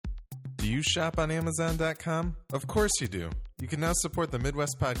Do you shop on Amazon.com? Of course you do. You can now support the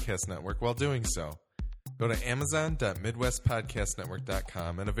Midwest Podcast Network while doing so. Go to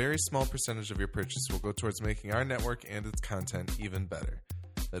amazon.midwestpodcastnetwork.com and a very small percentage of your purchase will go towards making our network and its content even better.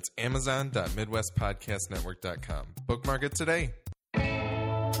 That's amazon.midwestpodcastnetwork.com. Bookmark it today.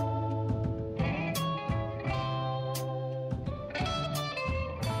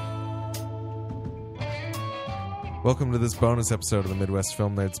 Welcome to this bonus episode of the Midwest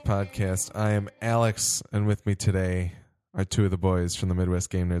Film Nerds Podcast. I am Alex, and with me today are two of the boys from the Midwest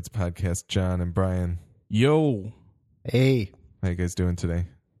Game Nerds Podcast, John and Brian. Yo. Hey. How you guys doing today?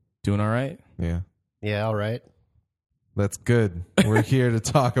 Doing all right? Yeah. Yeah, all right. That's good. We're here to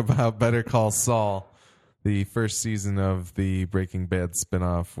talk about Better Call Saul, the first season of the Breaking Bad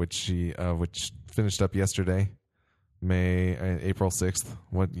spinoff, which finished up yesterday, April 6th.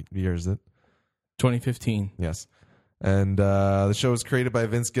 What year is it? 2015. Yes. And the show was created by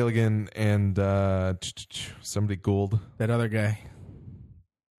Vince Gilligan and somebody Gould. That other guy.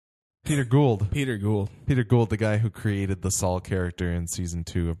 Peter Gould. Peter Gould. Peter Gould, the guy who created the Saul character in season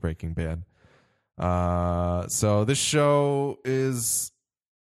 2 of Breaking Bad. So this show is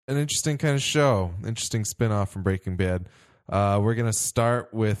an interesting kind of show. Interesting spinoff from Breaking Bad. We're going to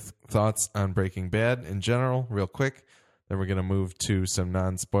start with thoughts on Breaking Bad in general, real quick. Then we're going to move to some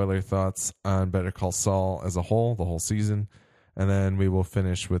non-spoiler thoughts on Better Call Saul as a whole, the whole season. And then we will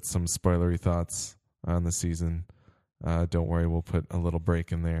finish with some spoilery thoughts on the season. Don't worry, we'll put a little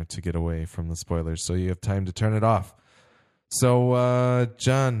break in there to get away from the spoilers so you have time to turn it off. So,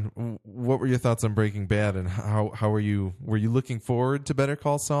 John, what were your thoughts on Breaking Bad, and how were you looking forward to Better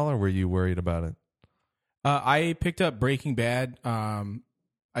Call Saul, or were you worried about it? I picked up Breaking Bad.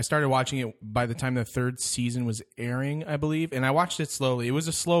 I started watching it by the time the third season was airing, I believe, and I watched it slowly. It was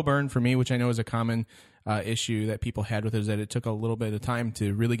a slow burn for me, which I know is a common issue that people had with it, is that it took a little bit of time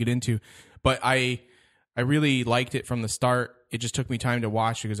to really get into. But I really liked it from the start. It just took me time to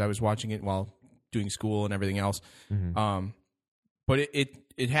watch because I was watching it while doing school and everything else. Mm-hmm. But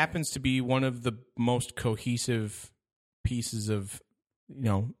it happens to be one of the most cohesive pieces of,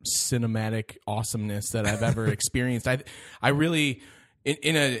 cinematic awesomeness that I've ever experienced. I really...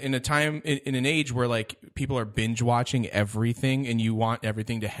 In an age where like people are binge watching everything and you want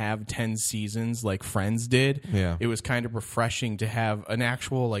everything to have 10 seasons like Friends did, it was kind of refreshing to have an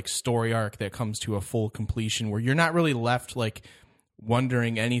actual like story arc that comes to a full completion where you're not really left like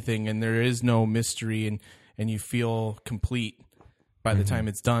wondering anything and there is no mystery and you feel complete by the time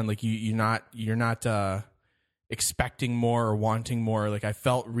it's done. Like you're not expecting more or wanting more. Like I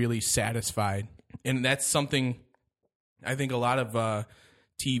felt really satisfied, and that's something I think a lot of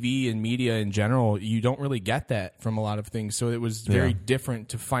TV and media in general, you don't really get that from a lot of things. So it was very different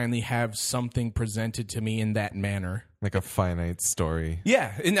to finally have something presented to me in that manner. Like a finite story.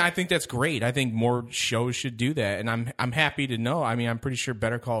 Yeah, and I think that's great. I think more shows should do that, and I'm happy to know. I mean, I'm pretty sure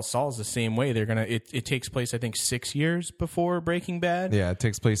Better Call Saul is the same way. They're gonna. It takes place, I think, 6 years before Breaking Bad. Yeah, it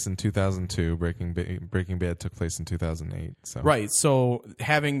takes place in 2002. Breaking Bad took place in 2008. So. Right. So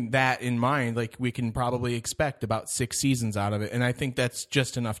having that in mind, like we can probably expect about 6 seasons out of it, and I think that's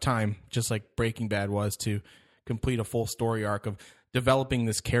just enough time, just like Breaking Bad was, to complete a full story arc of developing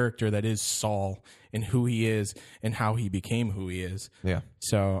this character that is Saul and who he is and how he became who he is. Yeah.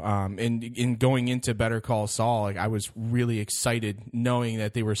 So, in going into Better Call Saul, like I was really excited knowing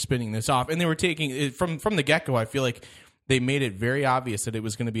that they were spinning this off, and they were taking it from the get-go. I feel like they made it very obvious that it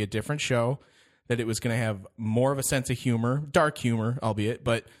was going to be a different show, that it was going to have more of a sense of humor, dark humor, albeit,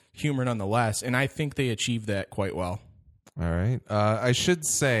 but humor nonetheless. And I think they achieved that quite well. All right. I should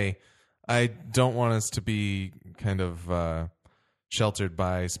say, I don't want us to be kind of sheltered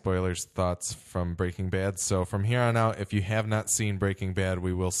by spoilers thoughts from Breaking Bad. So from here on out, if you have not seen Breaking Bad,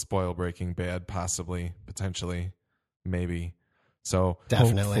 we will spoil Breaking Bad, possibly, potentially, maybe. So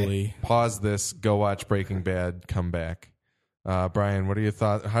definitely hopefully. Pause this, go watch Breaking Bad, come back. Brian, what are your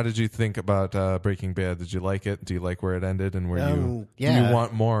thoughts? How did you think about Breaking Bad? Did you like it? Do you like where it ended? And do you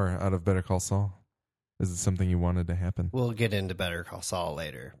want more out of Better Call Saul? Is it something you wanted to happen? We'll get into Better Call Saul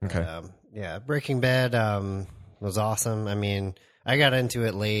later. Okay. But, Breaking Bad was awesome. I mean, I got into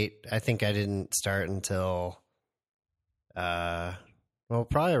it late. I think I didn't start until,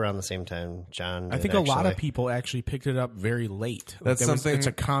 probably around the same time John did. I think a lot of people actually picked it up very late. That's something. It's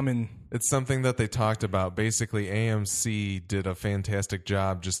a common. It's something that they talked about. Basically, AMC did a fantastic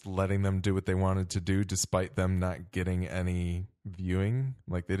job just letting them do what they wanted to do, despite them not getting any viewing.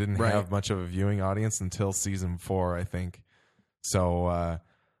 Like they didn't have much of a viewing audience until season 4, I think. So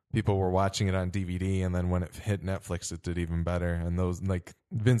people were watching it on DVD, and then when it hit Netflix, it did even better. And those, like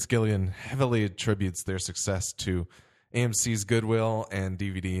Vince Gilligan, heavily attributes their success to AMC's Goodwill and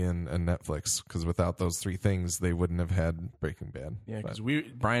DVD and Netflix, because without those three things, they wouldn't have had Breaking Bad. Yeah, But-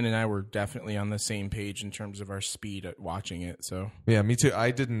 because Brian and I were definitely on the same page in terms of our speed at watching it. So yeah, me too.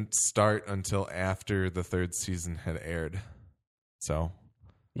 I didn't start until after the third season had aired. So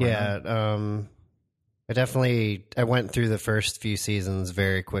Yeah, I went through the first few seasons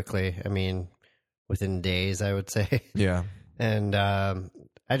very quickly. I mean, within days, I would say. yeah, And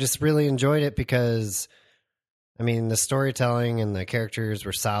I just really enjoyed it because, I mean, the storytelling and the characters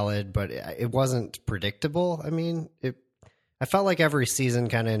were solid, but it wasn't predictable. I mean, I felt like every season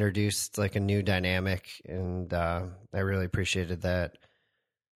kind of introduced like a new dynamic, and I really appreciated that.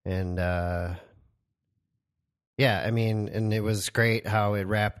 And yeah, I mean, and it was great how it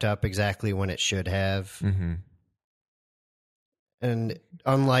wrapped up exactly when it should have. mm-hmm. And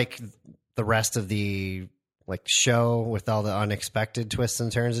unlike the rest of the like show with all the unexpected twists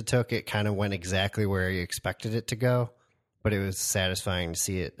and turns it took, it kind of went exactly where you expected it to go. But it was satisfying to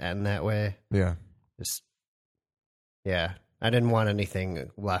see it end that way. Yeah. Just yeah, I didn't want anything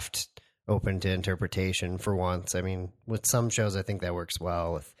left open to interpretation for once. I mean, with some shows, I think that works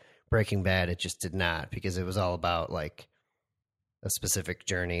well. With Breaking Bad, it just did not, because it was all about like a specific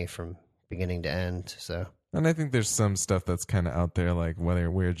journey from beginning to end. So And I think there's some stuff that's kind of out there, like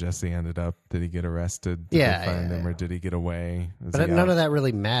where Jesse ended up. Did he get arrested? Did Yeah, they find yeah, him, yeah. or did he get away? Is but he none out? of that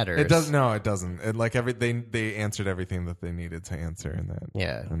really matters. It does. No, it doesn't. Like they answered everything that they needed to answer in that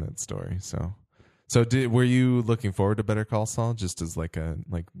Yeah. in that story. So were you looking forward to Better Call Saul? Just as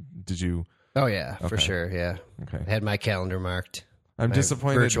did you? Oh yeah, for Okay. sure. Yeah, Okay. I had my calendar marked. I'm My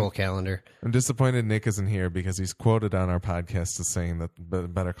disappointed. Virtual calendar. I'm disappointed Nick isn't here because he's quoted on our podcast as saying that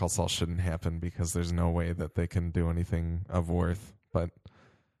Better Call Saul shouldn't happen because there's no way that they can do anything of worth. But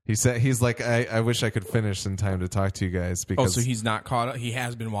he's like, I wish I could finish in time to talk to you guys because so he's not caught up. He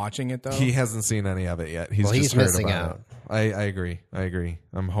has been watching it though. he hasn't seen any of it yet. He's Well, just he's heard missing about out. it. I agree.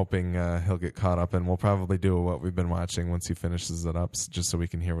 I'm hoping he'll get caught up, and we'll probably do what we've been watching once he finishes it up, just so we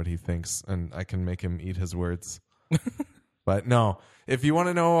can hear what he thinks, and I can make him eat his words. But no, if you want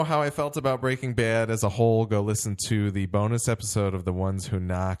to know how I felt about Breaking Bad as a whole, go listen to the bonus episode of The Ones Who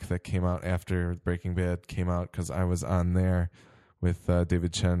Knock that came out after Breaking Bad came out, because I was on there with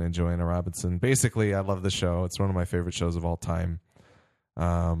David Chen and Joanna Robinson. Basically, I love the show. It's one of my favorite shows of all time.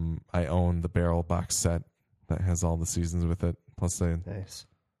 I own the Barrel box set that has all the seasons with it, plus the Nice.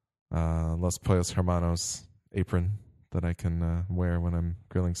 Los Pollos Hermanos apron that I can wear when I'm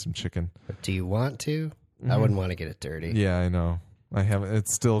grilling some chicken. But do you want to? I wouldn't want to get it dirty. Yeah, I know. I haven't.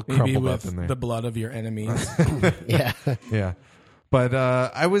 It's still Maybe crumpled up with in there. the blood of your enemies. Yeah. Yeah, but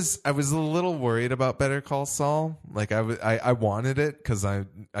I was a little worried about Better Call Saul. Like I wanted it because I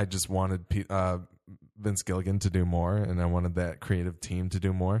just wanted Vince Gilligan to do more, and I wanted that creative team to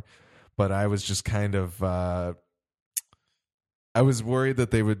do more. But I was just kind of I was worried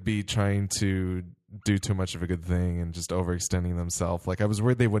that they would be trying to do too much of a good thing and just overextending themselves. Like I was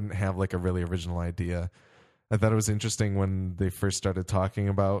worried they wouldn't have like a really original idea. I thought it was interesting when they first started talking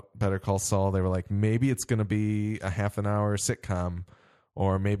about Better Call Saul. They were like, maybe it's going to be a half an hour sitcom,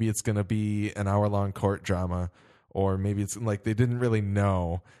 or maybe it's going to be an hour-long court drama, or maybe it's like they didn't really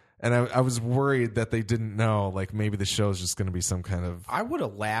know. And I was worried that they didn't know. Like maybe the show is just going to be some kind of I would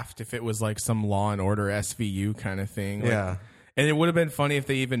have laughed if it was like some Law and Order SVU kind of thing. Like, yeah. And it would have been funny if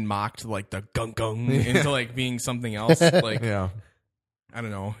they even mocked like the gung gung into like being something else. Like Yeah. I don't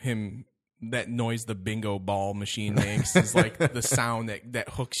know, that noise the bingo ball machine makes is like the sound that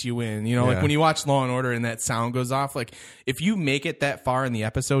hooks you in. You know, like Yeah. when you watch Law and Order and that sound goes off, like if you make it that far in the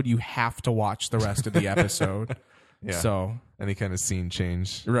episode, you have to watch the rest of the episode. Yeah. So Any kind of scene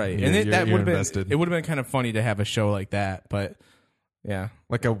change. right. You're- And that you're would have invested. been, it would have been kind of funny to have a show like that, but yeah.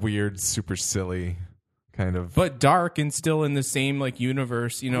 Like a weird, super silly kind of. But dark and still in the same like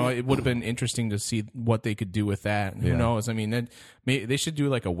universe, you know, it would have been interesting to see what they could do with that. Who Yeah. knows? I mean, they should do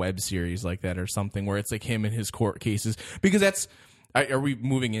like a web series like that or something where it's like him and his court cases, because that's. Are we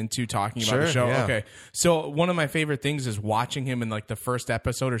moving into talking about the Sure, show? yeah. Okay. So one of my favorite things is watching him in like the first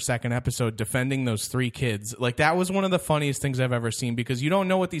episode or second episode defending those three kids. Like that was one of the funniest things I've ever seen, because you don't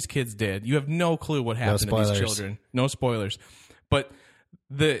know what these kids did. You have no clue what happened to these spoilers. children. No spoilers. But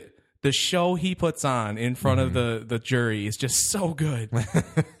the show he puts on in front of the jury is just so good.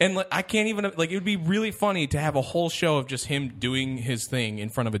 And like, I can't even like, it would be really funny to have a whole show of just him doing his thing in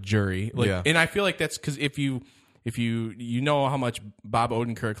front of a jury. Like, Yeah. and I feel like that's because if you know how much Bob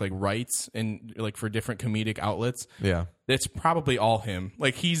Odenkirk like writes and like for different comedic outlets, Yeah. it's probably all him.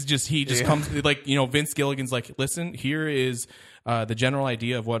 Like he just comes like, you know, Vince Gilligan's like, listen, here is the general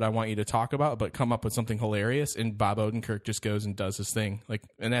idea of what I want you to talk about, but come up with something hilarious. And Bob Odenkirk just goes and does his thing. Like,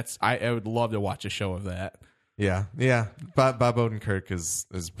 and that's I would love to watch a show of that. Yeah. Bob Odenkirk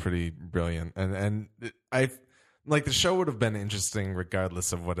is pretty brilliant, and I like the show would have been interesting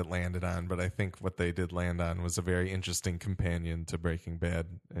regardless of what it landed on. But I think what they did land on was a very interesting companion to Breaking Bad.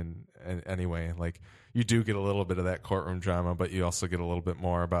 And anyway, like you do get a little bit of that courtroom drama, but you also get a little bit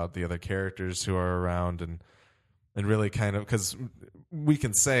more about the other characters who are around, and really kind of because we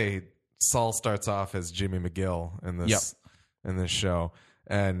can say Saul starts off as Jimmy McGill in this show,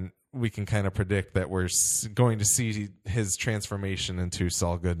 and we can kind of predict that we're going to see his transformation into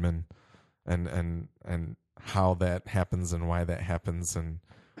Saul Goodman, and how that happens and why that happens and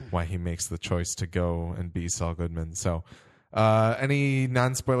why he makes the choice to go and be Saul Goodman. So, any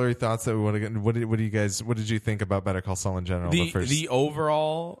non-spoilery thoughts that we want to get? What did you think about Better Call Saul in general? The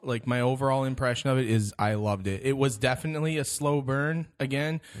overall, like my overall impression of it is I loved it. It was definitely a slow burn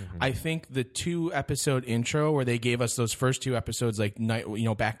again. Mm-hmm. I think the 2-episode intro where they gave us those first 2 episodes like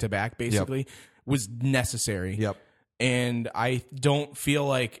back to back basically was necessary. Yep. And I don't feel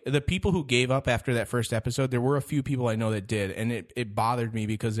like the people who gave up after that first episode, there were a few people I know that did, and it bothered me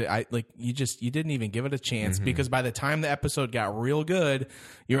because you didn't even give it a chance, because by the time the episode got real good,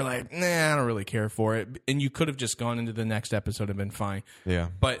 you were like, nah, I don't really care for it, and you could have just gone into the next episode and been fine. Yeah.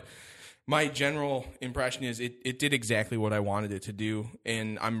 But my general impression is it did exactly what I wanted it to do,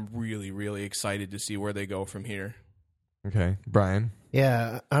 and I'm really, really excited to see where they go from here. Okay, Brian.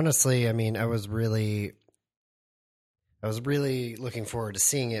 Yeah, honestly, I mean, I was really looking forward to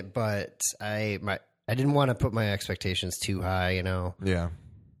seeing it, but I didn't want to put my expectations too high, Yeah.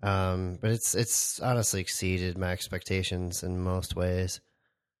 But it's honestly exceeded my expectations in most ways.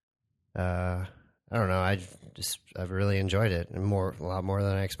 I don't know. I've really enjoyed it, and a lot more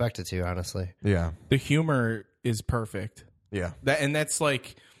than I expected to, honestly. Yeah. The humor is perfect. Yeah. That's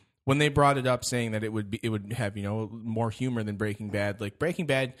like when they brought it up, saying that it would have more humor than Breaking Bad. Like Breaking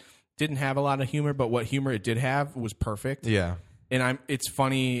Bad didn't have a lot of humor, but what humor it did have was perfect. Yeah. And it's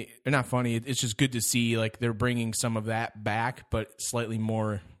funny, or not funny, it's just good to see like they're bringing some of that back, but slightly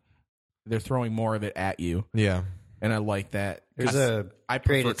more, they're throwing more of it at you. Yeah. And I like that. There's I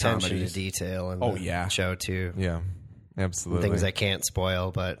great prefer attention comedies. to detail in the show too. Yeah. Absolutely. Things I can't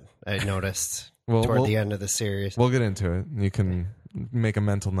spoil, but I noticed Well, toward the end of the series. We'll get into it. You can make a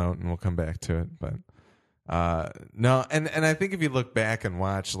mental note and we'll come back to it. But no, and I think if you look back and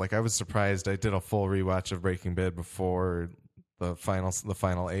watch, like I was surprised. I did a full rewatch of Breaking Bad before the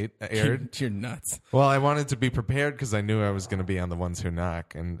final 8 aired. You're nuts. Well, I wanted to be prepared because I knew I was going to be on The Ones Who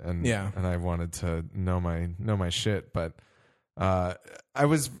Knock, and I wanted to know my shit. But I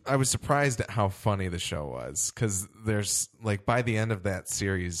was surprised at how funny the show was, because there's like by the end of that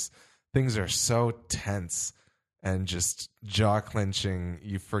series, things are so tense and just jaw clenching.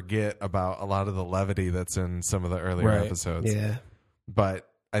 You forget about a lot of the levity that's in some of the earlier episodes. Yeah. But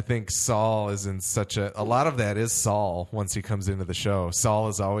I think Saul is in such a lot of that is Saul once he comes into the show. Saul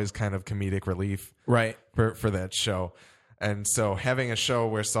is always kind of comedic relief for that show. And so having a show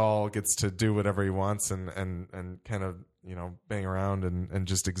where Saul gets to do whatever he wants and kind of, bang around and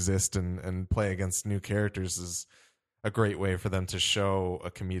just exist and play against new characters is a great way for them to show a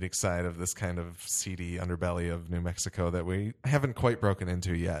comedic side of this kind of seedy underbelly of New Mexico that we haven't quite broken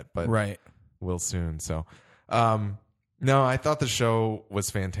into yet, but will soon. So, no, I thought the show was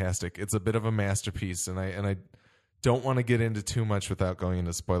fantastic. It's a bit of a masterpiece, and I don't want to get into too much without going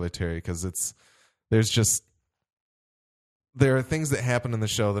into spoiler territory, because there are things that happen in the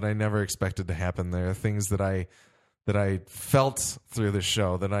show that I never expected to happen. There are things that I felt through the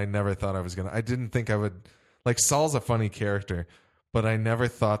show that I never thought I was gonna. I didn't think I would. Like, Saul's a funny character, but I never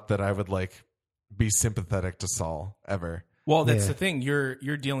thought that I would be sympathetic to Saul ever. Well, that's the thing. You're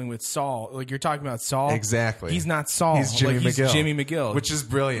dealing with Saul. Like, you're talking about Saul. Exactly. He's not Saul. He's Jimmy McGill. He's Jimmy McGill, which is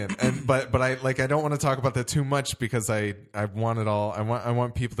brilliant. And but I don't want to talk about that too much, because I want it all. I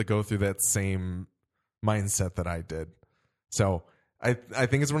want people to go through that same mindset that I did. So I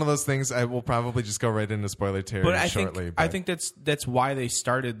think it's one of those things. I will probably just go right into spoiler territory shortly. I think that's why they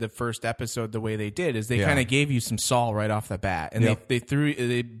started the first episode the way they did. Is they kind of gave you some Saul right off the bat, and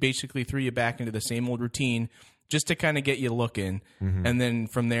they basically threw you back into the same old routine just to kind of get you looking, and then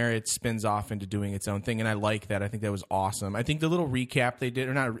from there it spins off into doing its own thing. And I like that. I think that was awesome. I think the little recap they did,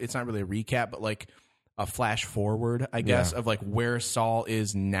 or not, it's not really a recap, but like a flash forward, I guess, of like where Saul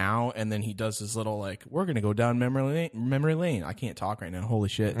is now, and then he does this little like, we're gonna go down memory lane. I can't talk right now. Holy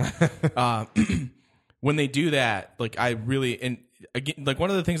shit! When they do that, like I really, and again, like one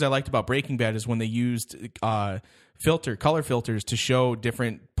of the things I liked about Breaking Bad is when they used color filters to show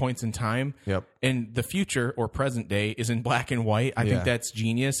different points in time. Yep. And the future or present day is in black and white. I think that's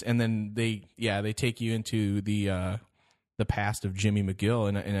genius. And then they take you into the past of Jimmy McGill,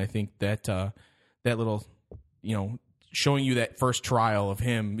 and I think that that little showing you that first trial of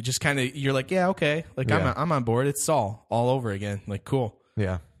him. It just kind of, you're like, yeah, okay. Like, I'm on board. It's Saul all over again. Like, cool.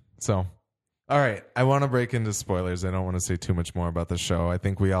 Yeah. So, all right. I want to break into spoilers. I don't want to say too much more about the show. I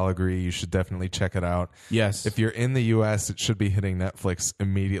think we all agree you should definitely check it out. Yes. If you're in the U.S., it should be hitting Netflix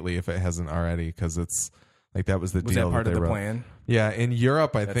immediately if it hasn't already, because it's like that was the deal. Was that part of the wrote. plan? Yeah. In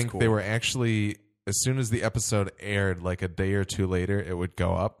Europe, I That's think cool. they were actually, as soon as the episode aired, like a day or two later, it would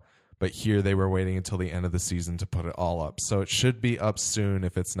go up. But here they were waiting until the end of the season to put it all up. So it should be up soon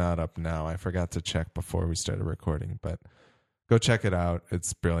if it's not up now. I forgot to check before we started recording, but go check it out.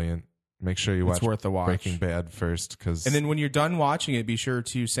 It's brilliant. Make sure you watch worth a watch. Breaking Bad first. And then when you're done watching it, be sure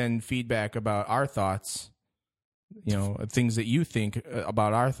to send feedback about our thoughts, things that you think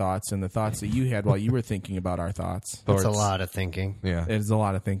about our thoughts and the thoughts that you had while you were thinking about our thoughts. It's a lot of thinking. Yeah. It's a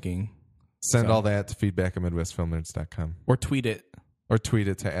lot of thinking. Send all that to feedback@midwestfilmnerds.com. Or tweet it. Or tweet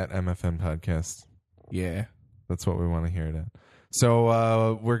it to @MFN Podcast. Yeah. That's what we want to hear it at.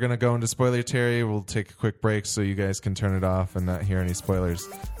 So we're going to go into spoiler Terry. We'll take a quick break so you guys can turn it off and not hear any spoilers.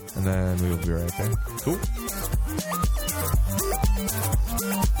 And then we will be right back. Cool.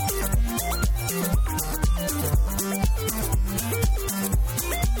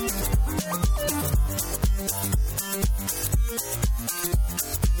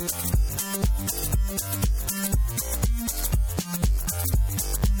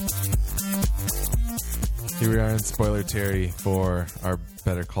 Here we are in Spoiler Terry for our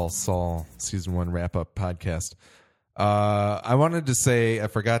Better Call Saul Season 1 wrap-up podcast. I wanted to say, I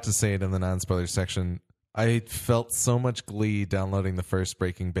forgot to say it in the non-spoiler section, I felt so much glee downloading the first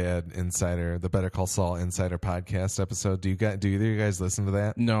Breaking Bad Insider, the Better Call Saul Insider podcast episode. Do either of you guys listen to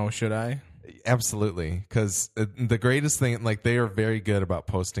that? No, should I? Absolutely, because the greatest thing, like they are very good about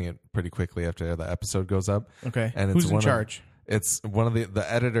posting it pretty quickly after the episode goes up. Okay. And it's Who's in charge? It's one of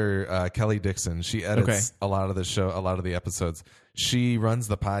the editor, Kelly Dixon. She edits a lot of the show, a lot of the episodes. She runs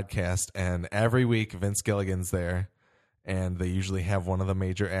the podcast, and every week Vince Gilligan's there, and they usually have one of the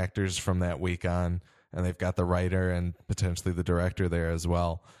major actors from that week on, and they've got the writer and potentially the director there as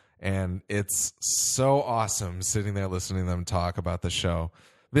well. And it's so awesome sitting there listening to them talk about the show.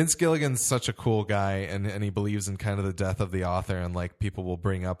 Vince Gilligan's such a cool guy, and he believes in kind of the death of the author, and like people will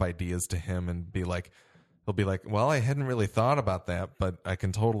bring up ideas to him and be like, he'll be like, well, I hadn't really thought about that, but I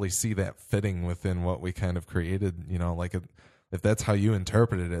can totally see that fitting within what we kind of created. Like if that's how you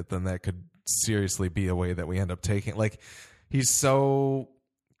interpreted it, then that could seriously be a way that we end up taking. Like, he's so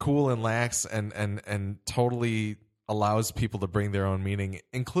cool and lax and totally allows people to bring their own meaning,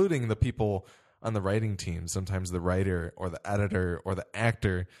 including the people on the writing team. Sometimes the writer or the editor or the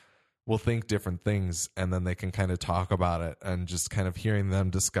actor will think different things, and then they can kind of talk about it, and just kind of hearing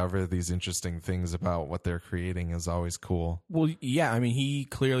them discover these interesting things about what they're creating is always cool. Well, yeah, I mean, he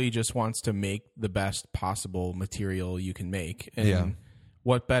clearly just wants to make the best possible material you can make. And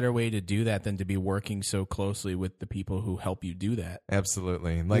what better way to do that than to be working so closely with the people who help you do that?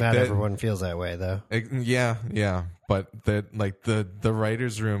 Absolutely. Like Not that, everyone feels that way, though. Yeah. But the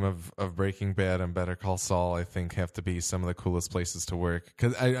writer's room of Breaking Bad and Better Call Saul, I think, have to be some of the coolest places to work.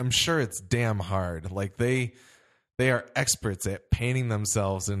 Because I'm sure it's damn hard. Like, they are experts at painting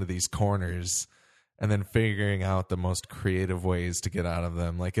themselves into these corners and then figuring out the most creative ways to get out of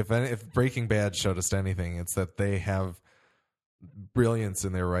them. Like, if Breaking Bad showed us anything, it's that they have brilliance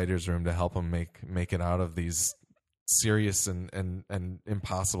in their writer's room to help them make it out of these serious and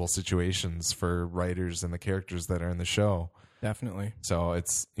impossible situations for writers and the characters that are in the show. Definitely. So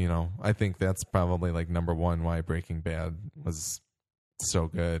it's, I think that's probably like number one why Breaking Bad was so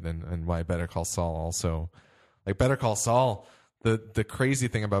good, and why Better Call Saul also. Like, Better Call Saul, the crazy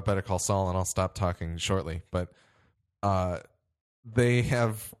thing about Better Call Saul, and I'll stop talking shortly, but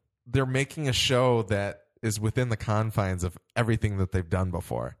they're making a show that is within the confines of everything that they've done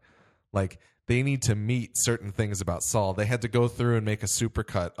before. Like, they need to meet certain things about Saul. They had to go through and make a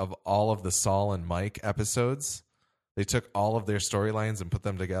supercut of all of the Saul and Mike episodes. They took all of their storylines and put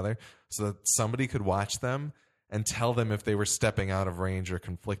them together so that somebody could watch them and tell them if they were stepping out of range or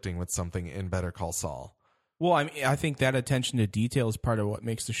conflicting with something in Better Call Saul. Well, I mean, I think that attention to detail is part of what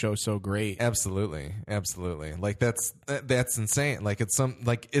makes the show so great. Absolutely. Like, that's insane. Like,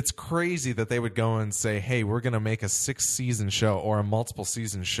 it's crazy that they would go and say, "Hey, we're going to make a 6-season show or a multiple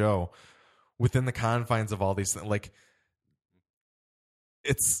season show within the confines of all these things." Like,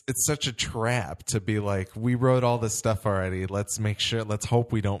 it's such a trap to be like, we wrote all this stuff already. Let's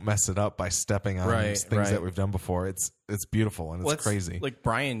hope we don't mess it up by stepping on things that we've done before. It's beautiful and it's crazy. Like,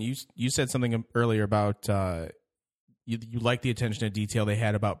 Brian, you said something earlier about you like the attention to detail they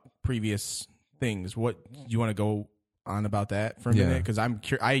had about previous things. What do you want to go on about that for a Yeah. minute because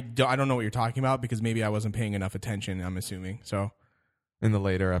I don't know what you're talking about because maybe I wasn't paying enough attention. I'm assuming so. In the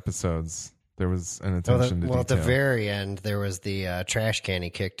later episodes, there was an attention to Well, at the detail. very end, there was the trash can he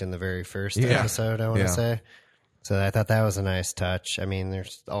kicked in the very first Yeah. episode, I want to Yeah. say. So I thought that was a nice touch. I mean,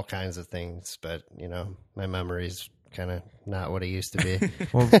 there's all kinds of things, but, my memory's kind of not what it used to be.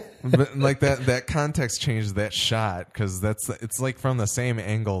 Well, but like that context changed that shot because it's like from the same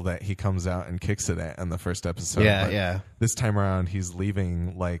angle that he comes out and kicks it at in the first episode. Yeah, But yeah. This time around, he's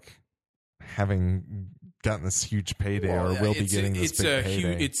leaving like having gotten this huge payday, or will be getting this big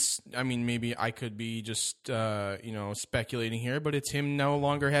payday. I mean, maybe I could be just speculating here, but it's him no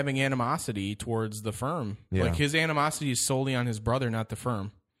longer having animosity towards the firm. Yeah. Like his animosity is solely on his brother, not the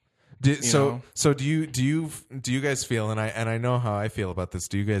firm. So do you guys feel, and I know how I feel about this.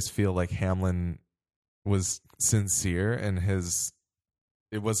 Do you guys feel like Hamlin was sincere and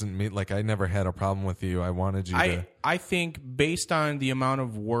it wasn't me? Like, I never had a problem with you. I wanted you to. I think based on the amount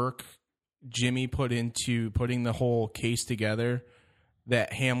of work Jimmy put into putting the whole case together,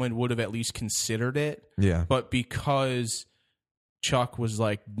 that Hamlin would have at least considered it. Yeah. But because Chuck was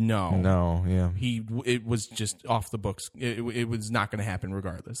like, no, yeah. it was just off the books. It was not going to happen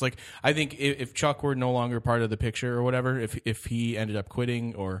regardless. Like, I think if Chuck were no longer part of the picture or whatever, if he ended up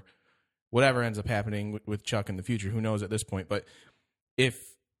quitting or whatever ends up happening with Chuck in the future, who knows at this point. But if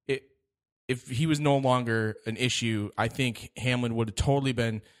he was no longer an issue, I think Hamlin would have totally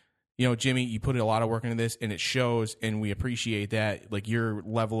been, Jimmy, you put a lot of work into this and it shows, and we appreciate that. Like, your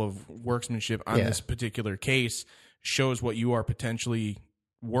level of workmanship on this particular case shows what you are potentially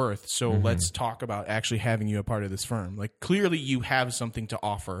worth. So let's talk about actually having you a part of this firm. Like, clearly you have something to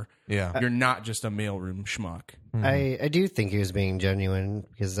offer. Yeah. You're not just a mailroom schmuck. I do think he was being genuine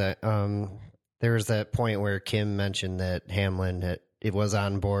because there was that point where Kim mentioned that Hamlin it was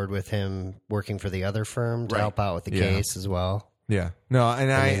on board with him working for the other firm to help out with the case as well. Yeah. No,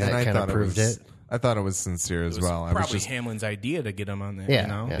 and I that thought proved it was. it. I thought it was sincere as well. I was Probably just, Hamlin's idea to get him on there.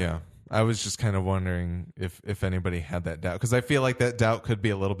 Yeah, yeah. yeah. I was just kind of wondering if anybody had that doubt, because I feel like that doubt could be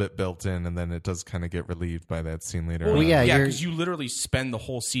a little bit built in, and then it does kind of get relieved by that scene later. Well, on. yeah, because you literally spend the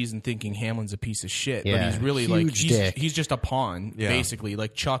whole season thinking Hamlin's a piece of shit, but Yeah, he's really huge dick. he's just a pawn, Yeah. basically.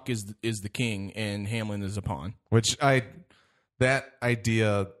 Like, Chuck is the king and Hamlin is a pawn. Which that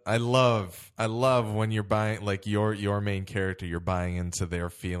idea I love when you're buying, like, your main character, you're buying into their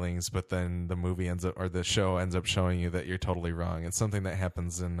feelings, but then the movie the show ends up showing you that you're totally wrong. It's something that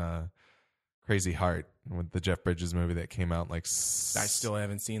happens in Crazy Heart, with the Jeff Bridges movie that came out like I still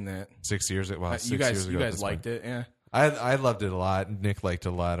haven't seen that. 6 years ago. Well, 6 You years ago at guys this liked point. it, yeah? I loved it a lot. Nick liked it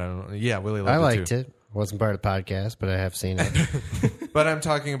a lot. Willie loved I it liked too. it. Wasn't part of the podcast, but I have seen it. But I'm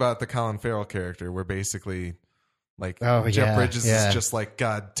talking about the Colin Farrell character, where basically, like, Oh, Jeff yeah, Bridges yeah. is just like,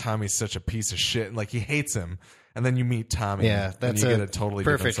 God, Tommy's such a piece of shit, and like he hates him. And then you meet Tommy, Yeah, and that's you a get a totally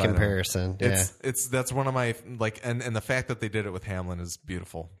perfect different side of him. comparison. Yeah. It's that's one of my, like, and the fact that they did it with Hamlin is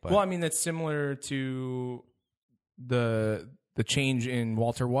beautiful. But Well, I mean, that's similar to the change in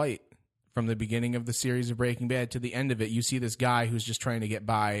Walter White from the beginning of the series of Breaking Bad to the end of it. You see this guy who's just trying to get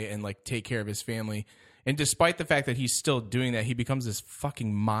by and like take care of his family, and despite the fact that he's still doing that, he becomes this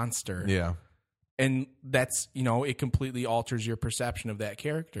fucking monster. yeah, And that's, it completely alters your perception of that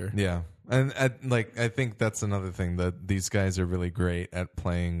character. yeah, and I think that's another thing, that these guys are really great at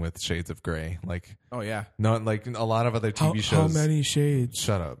playing with shades of gray. Like, Oh yeah. no, like a lot of other TV shows. How many shades?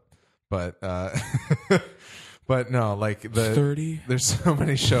 Shut up. But but no, like 30? There's so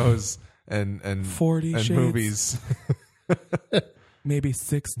many shows and 40 and shades? movies. Maybe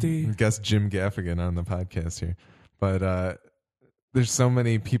 60. Guess Jim Gaffigan on the podcast here. But there's so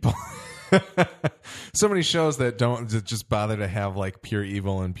many people so many shows that don't just bother to have like pure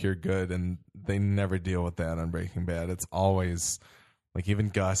evil and pure good, and they never deal with that on Breaking Bad. It's always like, even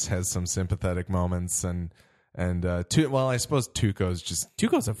Gus has some sympathetic moments, and I suppose Tuco's just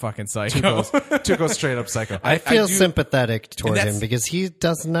Tuco's a fucking psycho. Tuco's straight up psycho. I feel do- sympathetic toward that's- him because he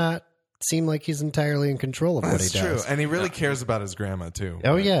does not seem like he's entirely in control of what That's he true, does. and he really cares about his grandma too.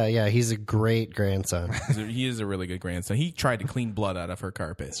 Oh yeah, he's a great grandson. He is a really good grandson. He tried to clean blood out of her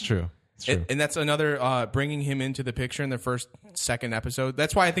carpet. It's true. It's true. And that's another bringing him into the picture in the second episode.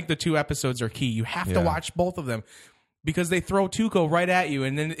 That's why I think the 2 episodes are key. You have to Yeah. watch both of them because they throw Tuco right at you,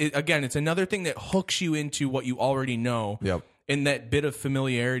 and then it's another thing that hooks you into what you already know. Yep. And that bit of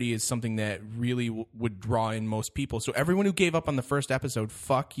familiarity is something that really would draw in most people. So everyone who gave up on the first episode,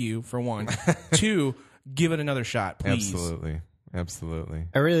 fuck you, for one. 2, give it another shot, please. Absolutely.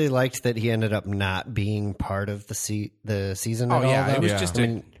 I really liked that he ended up not being part of the season. Oh at all, yeah, though. it was Yeah. just.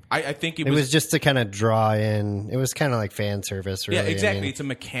 I think It was just to kind of draw in. It was kind of like fan service. Really. yeah, exactly. I mean, It's a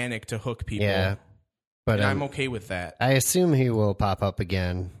mechanic to hook people. yeah. But and I'm okay with that. I assume he will pop up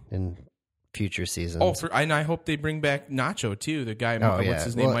again in future seasons. And I hope they bring back Nacho too. The guy, Oh, what's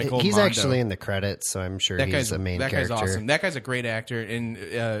his name? Well, Michael he's Mondo. actually in the credits, so I'm sure he's a main character. That guy's awesome. That guy's a great actor. In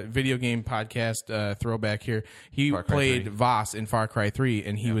video game podcast throwback here, he played Voss in Far Cry 3,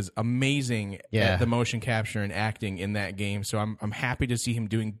 and he was amazing at the motion capture and acting in that game. So I'm happy to see him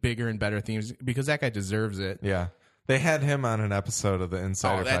doing bigger and better things because that guy deserves it. Yeah. They had him on an episode of the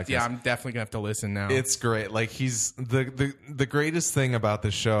Insider podcast. Yeah, I'm definitely gonna have to listen now. It's great. Like he's the greatest thing about the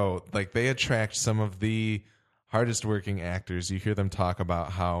show. Like they attract some of the hardest working actors. You hear them talk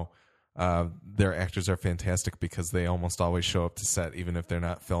about how their actors are fantastic because they almost always show up to set even if they're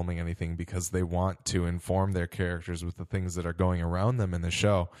not filming anything because they want to inform their characters with the things that are going around them in the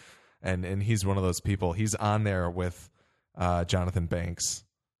show. And he's one of those people. He's on there with Jonathan Banks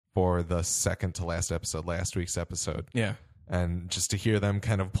for the second to last episode, last week's episode. Yeah. And just to hear them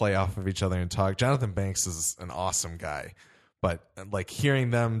kind of play off of each other and talk. Jonathan Banks is an awesome guy. But like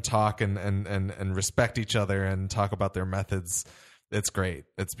hearing them talk and respect each other and talk about their methods, it's great.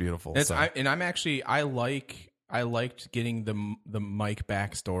 It's beautiful. I liked getting the Mike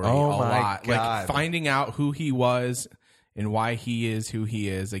backstory a lot. God. Like finding out who he was and why he is who he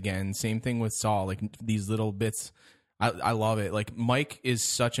is. Again, same thing with Saul. Like these little bits. I love it. Like Mike is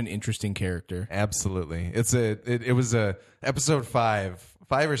such an interesting character. Absolutely. It was a episode 5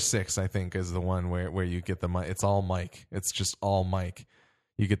 or 6, I think, is the one where you get it's all Mike. It's just all Mike.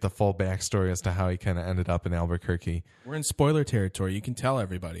 You get the full backstory as to how he kind of ended up in Albuquerque. We're in spoiler territory. You can tell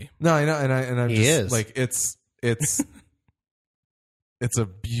everybody. No, I know, and I'm he just is. like it's it's a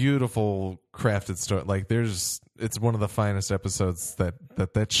beautiful crafted story. Like it's one of the finest episodes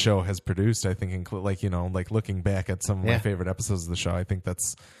that show has produced. I think, like looking back at some of my favorite episodes of the show, I think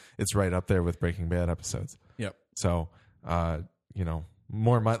it's right up there with Breaking Bad episodes. Yep. So,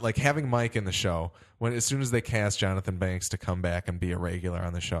 more like having Mike in the show. As soon as they cast Jonathan Banks to come back and be a regular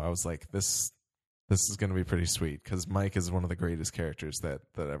on the show, I was like, this is going to be pretty sweet because Mike is one of the greatest characters that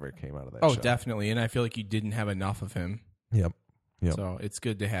ever came out of that show. Oh, definitely. And I feel like you didn't have enough of him. Yep. So it's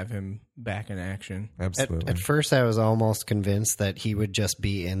good to have him back in action. Absolutely. At first, I was almost convinced that he would just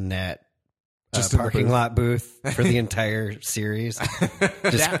be in that Just in the parking booth. lot booth for the entire series,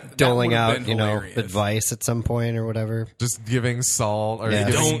 just doling out, advice at some point or whatever. Just giving Saul or Yeah.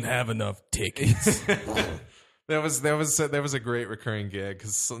 giving, Don't have enough tickets. That was a great recurring gag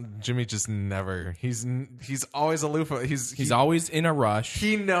because Jimmy just never. He's always aloof. He's always in a rush.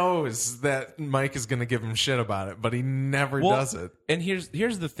 He knows that Mike is going to give him shit about it, but he never does it. And here's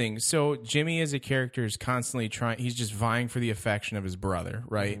the thing. So Jimmy as a character is constantly trying. He's just vying for the affection of his brother,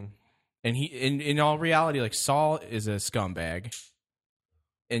 right? Mm-hmm. And he, in all reality, like Saul is a scumbag,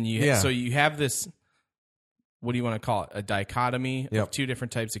 and so you have this. What do you want to call it? A dichotomy of two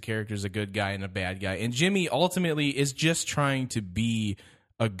different types of characters, a good guy and a bad guy. And Jimmy ultimately is just trying to be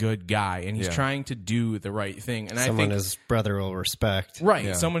a good guy, and he's trying to do the right thing. And Someone I think his brother will respect. right,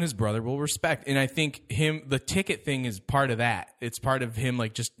 Yeah. someone his brother will respect. And I think the ticket thing is part of that. It's part of him,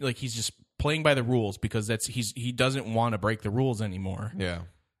 he's just playing by the rules because he doesn't want to break the rules anymore. Yeah.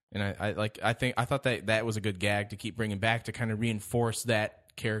 And I thought that was a good gag to keep bringing back to kind of reinforce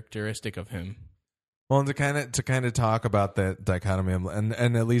that characteristic of him. Well, and to kind of talk about that dichotomy and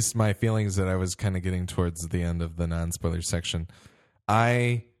at least my feelings that I was kind of getting towards the end of the non-spoiler section,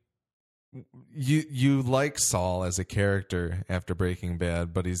 you like Saul as a character after Breaking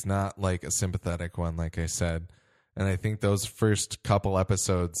Bad, but he's not like a sympathetic one, like I said. And I think those first couple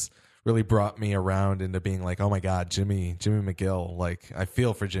episodes really brought me around into being like, oh my God, Jimmy McGill. Like, I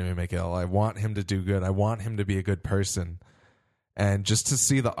feel for Jimmy McGill. I want him to do good. I want him to be a good person. And just to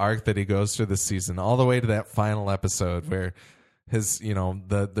see the arc that he goes through this season, all the way to that final episode where his,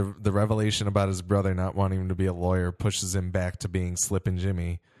 the revelation about his brother not wanting him to be a lawyer pushes him back to being Slippin'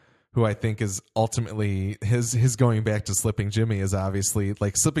 Jimmy, who I think is ultimately his going back to Slipping Jimmy is obviously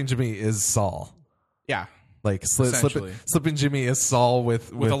like Slipping Jimmy is Saul. Yeah. Like Essentially. Slippin' Jimmy is Saul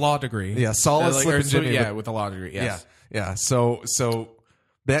with a law degree. Yeah, Saul is Slippin' Jimmy. Yeah, with a law degree. Yes. Yeah. So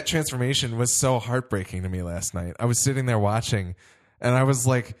that transformation was so heartbreaking to me last night. I was sitting there watching, and I was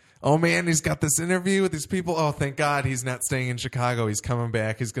like, oh man, he's got this interview with these people. Oh, thank God he's not staying in Chicago. He's coming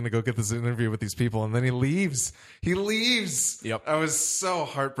back. He's going to go get this interview with these people. And then he leaves. Yep. I was so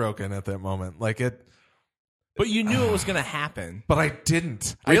heartbroken at that moment. But you knew it was going to happen. But I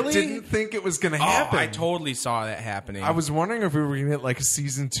didn't. Really? I didn't think it was going to happen. I totally saw that happening. I was wondering if we were going to get like a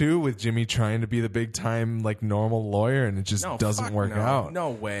season 2 with Jimmy trying to be the big time like normal lawyer, and it just doesn't work out. No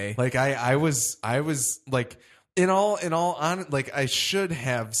way. Like I was like in all on like I should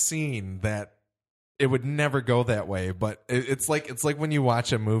have seen that it would never go that way. But it's like when you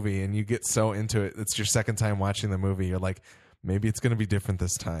watch a movie and you get so into it, it's your second time watching the movie. You're like, maybe it's going to be different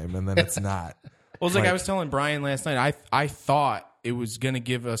this time, and then it's not. Well, it's like I was telling Brian last night, I thought it was going to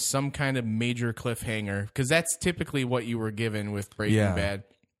give us some kind of major cliffhanger, because that's typically what you were given with Breaking Bad.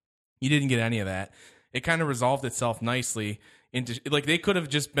 You didn't get any of that. It kind of resolved itself nicely into, like, they could have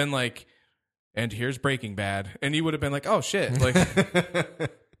just been like, and here's Breaking Bad, and you would have been like, oh shit, like,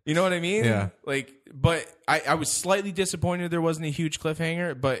 you know what I mean? Yeah. Like, but I was slightly disappointed there wasn't a huge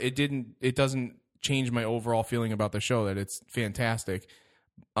cliffhanger, but it doesn't change my overall feeling about the show that it's fantastic.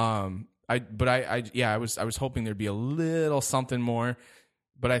 I was hoping there'd be a little something more,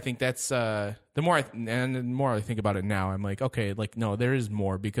 but I think that's the more I think about it now, I'm like, okay, like, no, there is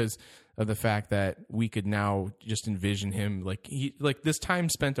more, because of the fact that we could now just envision him like this time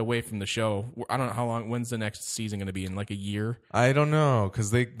spent away from the show. I don't know how long. When's the next season going to be? In like a year? I don't know,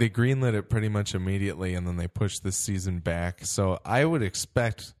 because they greenlit it pretty much immediately, and then they pushed this season back. So I would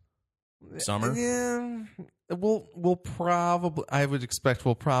expect summer. Yeah. We'll probably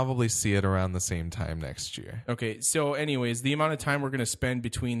see it around the same time next year. Okay, so anyways, the amount of time we're going to spend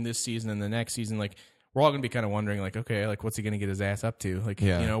between this season and the next season, like, we're all going to be kind of wondering, like, okay, like, what's he going to get his ass up to? Like, you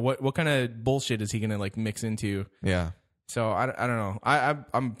know, what kind of bullshit is he going to, like, mix into? Yeah. So I don't know.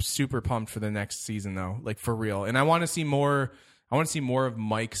 I'm super pumped for the next season, though, like, for real. And I want to see more. I want to see more of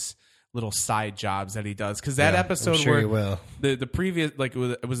Mike's little side jobs that he does, because that episode, I'm sure he will. The previous, like,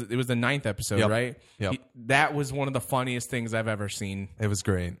 it was the 9th episode, right? Yep. That was one of the funniest things I've ever seen. It was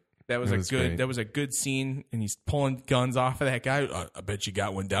great. That was a good scene, and he's pulling guns off of that guy. I bet you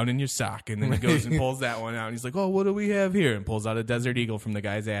got one down in your sock, and then he goes and pulls that one out, and he's like, "Oh, what do we have here?" And pulls out a Desert Eagle from the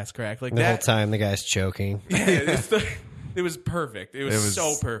guy's ass crack. Like, the whole time the guy's choking. Yeah, it was perfect. It was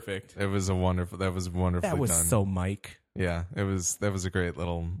so perfect. It was wonderfully That was done. so Mike. Yeah, that was a great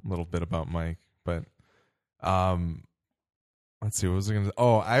little bit about Mike. But let's see, what was I going to say?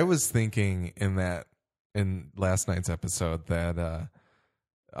 Oh, I was thinking in last night's episode that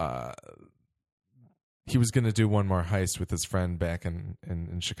he was going to do one more heist with his friend back in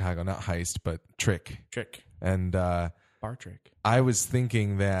Chicago. Not heist, but trick. And bar trick. I was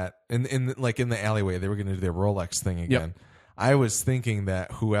thinking that in the alleyway they were going to do their Rolex thing again. Yep. I was thinking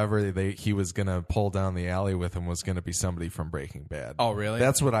that whoever he was going to pull down the alley with him was going to be somebody from Breaking Bad. Oh, really?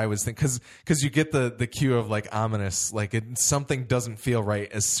 That's what I was thinking. Because you get the cue of, like, ominous, like, something doesn't feel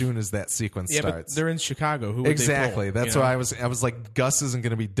right as soon as that sequence starts. But they're in Chicago. Who would exactly? They pull, That's why I was like, Gus isn't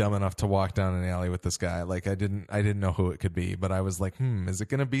going to be dumb enough to walk down an alley with this guy. Like, I didn't know who it could be, but I was like, is it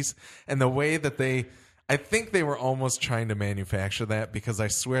going to be? And the way that I think they were almost trying to manufacture that, because I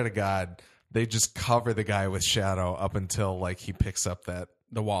swear to God, they just cover the guy with shadow up until, like, he picks up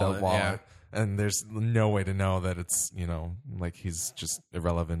the wallet. Yeah. And there's no way to know that it's, like, he's just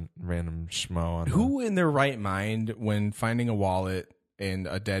irrelevant random schmo. Who in their right mind, when finding a wallet and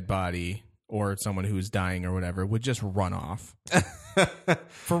a dead body or someone who's dying or whatever, would just run off?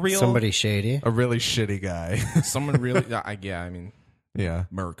 For real? Somebody shady. A really shitty guy. Someone really... yeah, I mean... Yeah.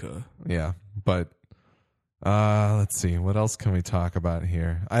 Merca. Yeah, but... let's see. What else can we talk about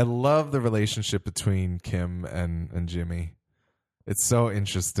here? I love the relationship between Kim and Jimmy. It's so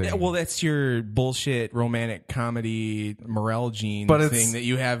interesting. Yeah, well, that's your bullshit romantic comedy Morel gene thing that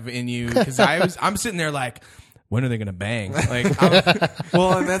you have in you. Because I'm sitting there like, when are they going to bang? Like,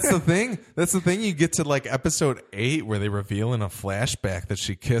 well, and that's the thing. That's the thing. You get to, like, episode 8 where they reveal in a flashback that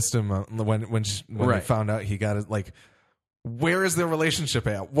she kissed him when they found out he got it. Like, where is their relationship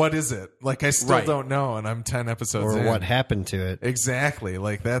at? What is it? Like, I still don't know, and I'm 10 episodes in. Or what happened to it. Exactly.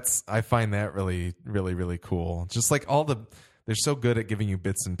 Like, I find that really, really, really cool. Just like they're so good at giving you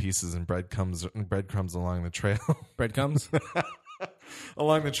bits and pieces and breadcrumbs along the trail. Breadcrumbs?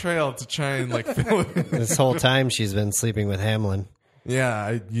 Along the trail to try and, like, fill it. This whole time she's been sleeping with Hamlin.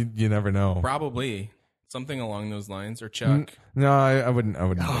 Yeah, you never know. Probably. Something along those lines. Or Chuck. No, I wouldn't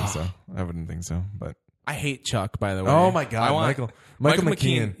think so. I wouldn't think so, but... I hate Chuck, by the way. Oh, my God. Michael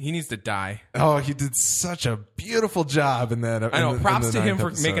McKean. He needs to die. Oh, he did such a beautiful job in that. I know. Props to him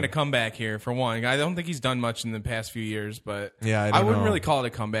for making a comeback here, for one. I don't think he's done much in the past few years, but yeah, I wouldn't really call it a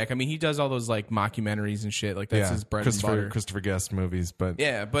comeback. I mean, he does all those, like, mockumentaries and shit. Like, that's his bread and butter. Christopher Guest movies, but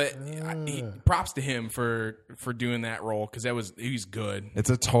yeah, but props to him for doing that role, because he's good. It's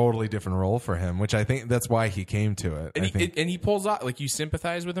a totally different role for him, which I think that's why he came to it. And he pulls out, like, you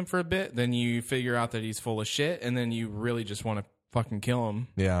sympathize with him for a bit, then you figure out that he's full of shit, and then you really just want to fucking kill him.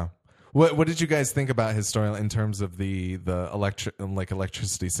 Yeah. What did you guys think about his story in terms of the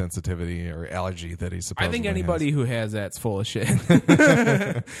electricity sensitivity or allergy that he's supposed to have? I think anybody who has that's full of shit.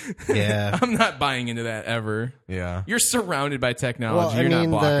 Yeah. I'm not buying into that ever. Yeah. You're surrounded by technology. You're not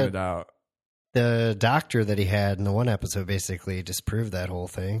blocking it out. the doctor that he had in the one episode basically disproved that whole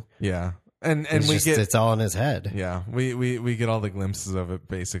thing. Yeah. And It's all in his head. Yeah, we get all the glimpses of it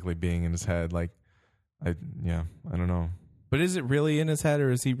basically being in his head. Like, I don't know. But is it really in his head,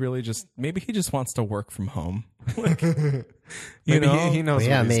 or is he really just maybe he just wants to work from home? Like, Maybe he knows. Well,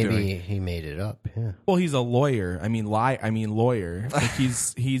 yeah, what he's maybe doing. he made it up. Yeah. Well, he's a lawyer. I mean, lawyer. Like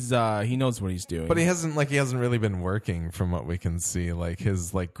he knows what he's doing. But he hasn't really been working from what we can see. Like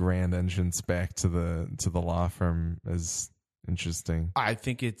his grand entrance back to the law firm is interesting. I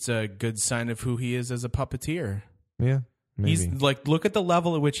think it's a good sign of who he is as a puppeteer. Yeah, maybe. He's like, look at the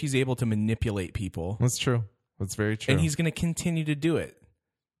level at which he's able to manipulate people. That's true. That's very true. And he's going to continue to do it.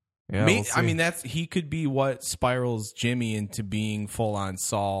 Yeah, we'll see. I mean, he could be what spirals Jimmy into being full on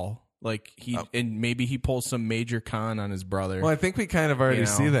Saul. Like and maybe he pulls some major con on his brother. Well, I think we kind of already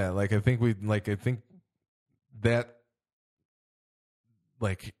see that. Like, I think that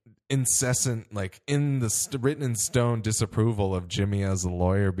like incessant, like in the written in stone disapproval of Jimmy as a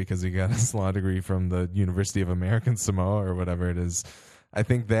lawyer because he got his law degree from the University of American Samoa or whatever it is. I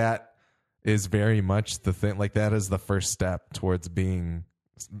think that is very much the thing. Like, that is the first step towards being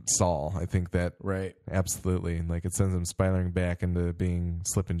Saul. I think that right, absolutely. Like, it sends him spiraling back into being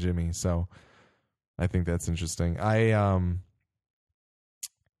Slippin' Jimmy. So I think that's interesting. What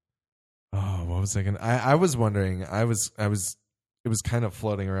was I gonna? I was wondering. It was kind of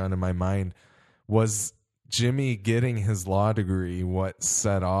floating around in my mind. Was Jimmy getting his law degree what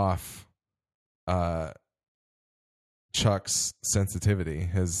set off Chuck's sensitivity,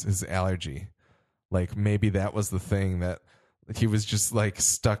 his allergy? Like, maybe that was the thing that he was just like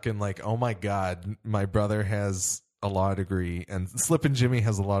stuck in, like, oh my God, my brother has a law degree and Slippin' Jimmy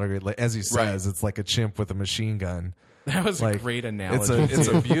has a law degree. Like, as he says, It's like a chimp with a machine gun. That was like, a great analogy. It's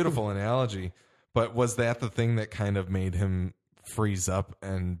a beautiful analogy. But was that the thing that kind of made him freeze up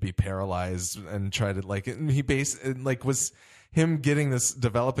and be paralyzed and try to was him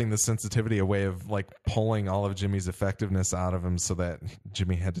developing this sensitivity a way of like pulling all of Jimmy's effectiveness out of him so that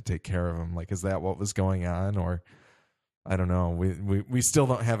Jimmy had to take care of him? Like, is that what was going on? Or I don't know. We still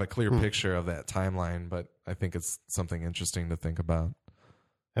don't have a clear picture of that timeline, but I think it's something interesting to think about.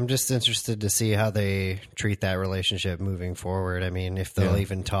 I'm just interested to see how they treat that relationship moving forward. I mean, if they'll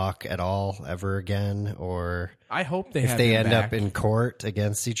even talk at all ever again, or I hope if they end up in court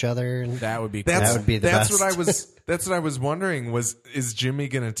against each other. That would be cool. That would be the best. That's what I was wondering. Is Jimmy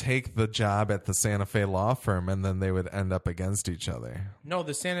going to take the job at the Santa Fe law firm, and then they would end up against each other? No,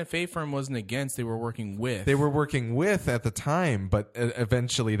 the Santa Fe firm wasn't against. They were working with. They were working with at the time, but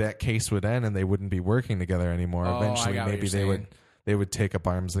eventually that case would end, and they wouldn't be working together anymore. Eventually, maybe they would take up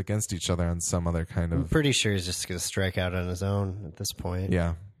arms against each other on some other kind of... I'm pretty sure he's just going to strike out on his own at this point.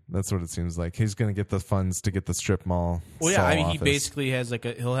 Yeah, that's what it seems like. He's going to get the funds to get the strip mall. Well, yeah, I mean, office. he basically has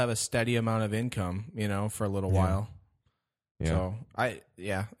he'll have a steady amount of income, for a little while. Yeah. So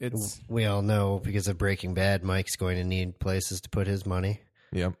we all know because of Breaking Bad, Mike's going to need places to put his money.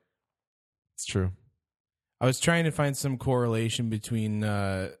 Yep, it's true. I was trying to find some correlation between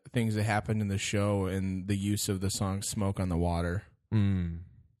things that happened in the show and the use of the song "Smoke on the Water."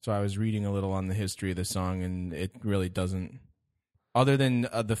 So I was reading a little on the history of the song, and it really doesn't. Other than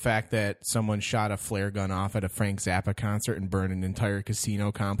the fact that someone shot a flare gun off at a Frank Zappa concert and burned an entire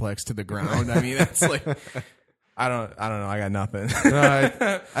casino complex to the ground. I mean, that's like, I don't know. I got nothing.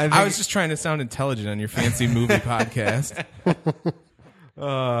 No, I was just trying to sound intelligent on your fancy movie podcast.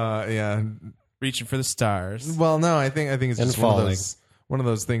 Yeah, reaching for the stars. Well, no, I think it's And just one of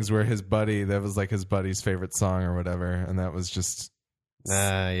those things where his buddy's favorite song or whatever, and that was just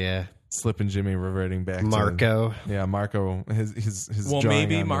yeah. Slippin' Jimmy reverting back Marco. to Marco. His Well, drawing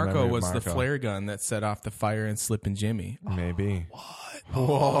maybe on the Marco memory of was the Marco. flare gun that set off the fire in Slippin' Jimmy. Maybe.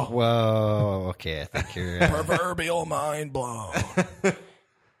 Whoa. Okay, I think you're... Proverbial mind blown.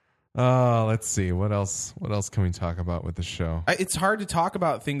 Let's see. What else can we talk about with the show? It's hard to talk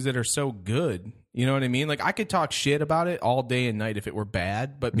about things that are so good. You know what I mean? Like, I could talk shit about it all day and night if it were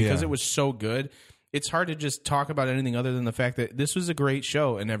bad, but because it was so good, it's hard to just talk about anything other than the fact that this was a great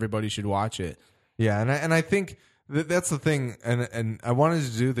show and everybody should watch it. Yeah, and I think that's the thing. And I wanted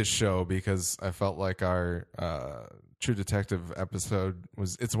to do this show because I felt like our True Detective episode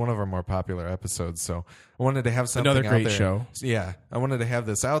it's one of our more popular episodes. So I wanted to have something Another great out there. show. Yeah, I wanted to have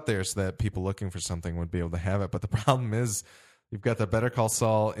this out there so that people looking for something would be able to have it. But the problem is, you've got the Better Call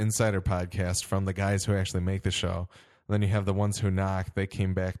Saul Insider podcast from the guys who actually make the show. And then you have the Ones Who Knock. They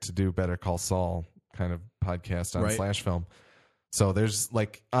came back to do Better Call Saul kind of podcast on Slash Film. So there's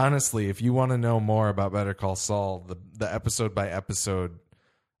honestly, if you want to know more about Better Call Saul, the episode by episode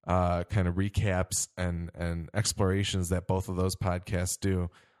kind of recaps and explorations that both of those podcasts do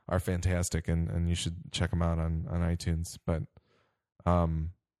are fantastic, and you should check them out on iTunes. But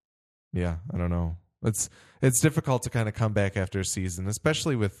yeah, I don't know. It's difficult to kind of come back after a season,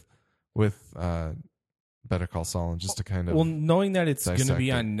 especially with Better Call Saul, and just to kind of knowing that it's going to be dissect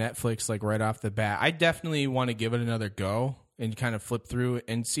it. on Netflix like right off the bat, I definitely want to give it another go and kind of flip through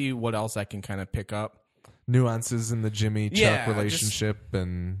and see what else I can kind of pick up. nuances in the Jimmy Chuck Yeah, relationship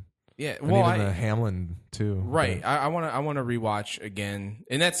and Yeah, and well, even the Hamlin too. right. But- I want to rewatch again,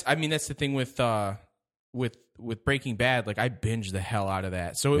 and that's the thing with Breaking Bad. Like I binged the hell out of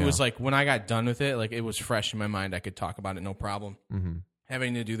that, so it Yeah. was like when I got done with it, like it was fresh in my mind. I could talk about it no problem. mm-hmm.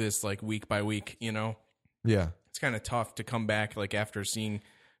 Having to do this like week by week, Yeah. it's kind of tough to come back like after seeing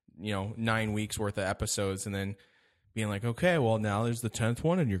 9 weeks worth of episodes and then being like, okay, well now there's the 10th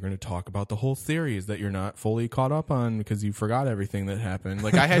one and you're going to talk about the whole theories that you're not fully caught up on because you forgot everything that happened.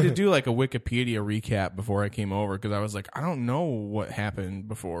 Like I had to do like a Wikipedia recap before I came over because I was like, I don't know what happened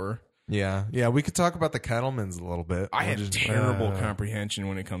before. Yeah. Yeah. We could talk about the Kettlemans a little bit. I We'll have just- terrible comprehension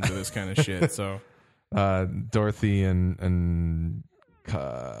when it comes to this kind of shit. So Dorothy and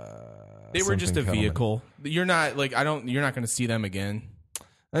they were just a something Kettleman. vehicle. You're not like you're not going to see them again.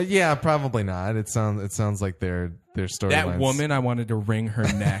 Yeah, probably not. It sounds like their story. That woman, I wanted to wring her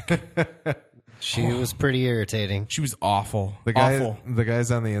neck. She was pretty irritating. She was awful. The Awful.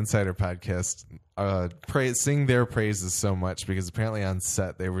 guys on the Insider podcast sing their praises so much because apparently on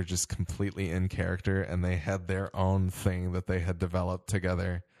set they were just completely in character and they had their own thing that they had developed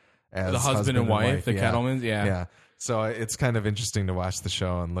together as The husband and wife, the yeah. Kettlemans, yeah. Yeah. So it's kind of interesting to watch the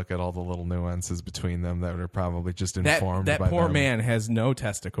show and look at all the little nuances between them that are probably just informed That by poor them. man has no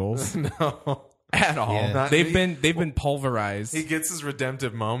testicles No. at all. Yeah. They've been pulverized. He gets his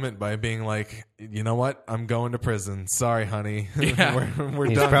redemptive moment by being like, you know what? I'm going to prison. Sorry, honey. Yeah. we're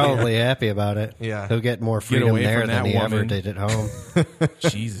He's done. probably happy about it. Yeah. He'll get more freedom away there from than that he ever woman. did at home.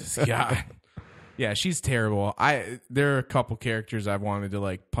 Jesus God. Yeah, she's terrible. There are a couple characters I've wanted to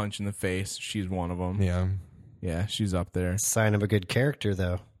like punch in the face. She's one of them. Yeah. Yeah, she's up there. Sign of a good character,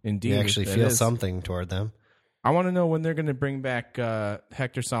 though. Indeed, You actually that feel is. something toward them. I want to know when they're going to bring back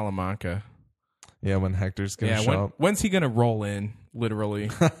Hector Salamanca. Yeah, when Hector's going to Yeah, show up. when's he going to roll in?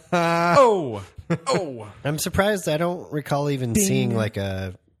 Literally. Oh. I'm surprised I don't recall even seeing like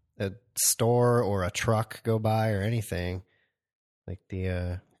a store or a truck go by or anything. Like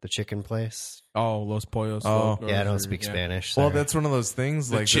the chicken place. Oh, Los Pollos. Oh. Locos, Yeah, I don't or- speak yeah. Spanish. Well, sorry. that's one of those things.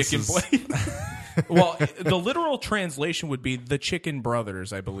 The like chicken this is, place. Well, the literal translation would be the Chicken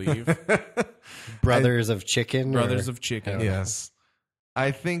Brothers, I believe. Brothers of Chicken. Brothers or- of Chicken. Yes,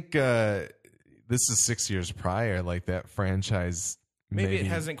 I think this is 6 years prior. Like that franchise, Maybe it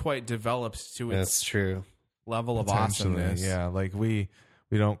hasn't quite developed to That's its true. level of potentially. awesomeness. Yeah, like we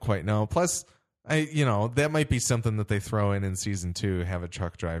don't quite know. Plus, that might be something that they throw in season 2. Have a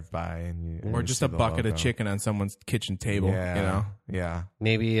truck drive by and Or you just see a the bucket logo. of chicken on someone's kitchen table. Yeah, yeah,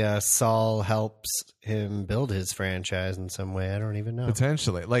 Maybe Saul helps him build his franchise in some way. I don't even know.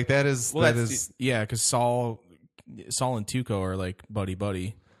 potentially. Like that is Well, that that's is yeah, because Saul and Tuco are like buddy.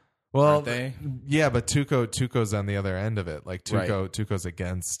 well, aren't they? yeah, but Tuco's on the other end of it. Like Right. Tuco's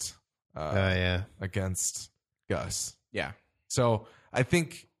against Yeah. against Gus. Yeah. So I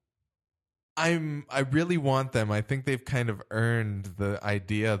think I really want them. I think they've kind of earned the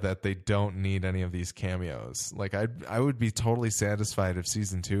idea that they don't need any of these cameos. Like I would be totally satisfied if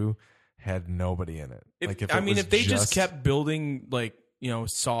season 2 had nobody in it. If, like I it mean, was if they just kept building like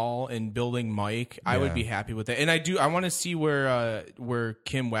Saul and building Mike, I would Yeah. be happy with that. And I want to see where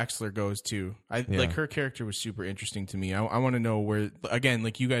Kim Wexler goes to. Like her character was super interesting to me. I want to know where, again,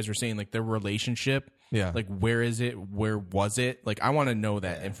 like you guys were saying, like their relationship. Yeah. Like where is it? Where was it? Like I want to know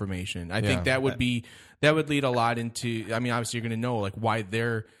that information. I think that would lead a lot into. I mean, obviously you're going to know like why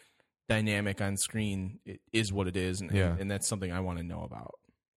their dynamic on screen is what it is, and that's something I want to know about.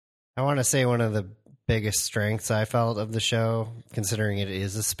 I want to say one of the biggest strengths I felt of the show, considering it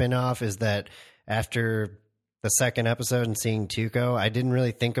is a spinoff, is that after the second episode and seeing Tuco, I didn't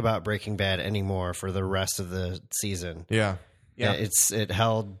really think about Breaking Bad anymore for the rest of the season. Yeah. Yeah. It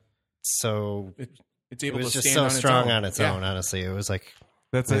held so. It's It able was to just stand so on strong its own. on its Yeah. own. Honestly, it was like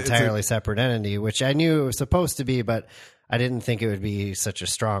That's an it's entirely separate entity, which I knew it was supposed to be, but I didn't think it would be such a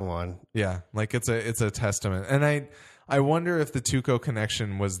strong one. Yeah, like it's a testament. And I wonder if the Tuco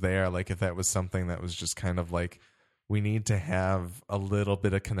connection was there, like if that was something that was just kind of like we need to have a little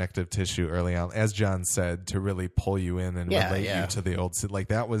bit of connective tissue early on, as John said, to really pull you in and relate you to the old city. Like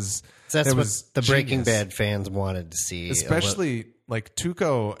that was That's it what was the Breaking genius. Bad fans wanted to see. Especially like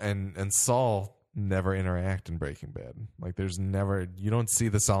Tuco and Saul never interact in Breaking Bad. Like there's never, you don't see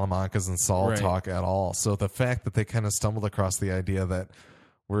the Salamancas and Saul Right. talk at all. So the fact that they kind of stumbled across the idea that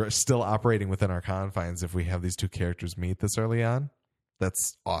we're still operating within our confines if we have these two characters meet this early on.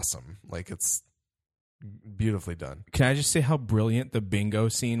 That's awesome. Like, it's beautifully done. Can I just say how brilliant the bingo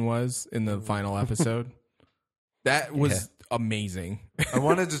scene was in the final episode? That was amazing. I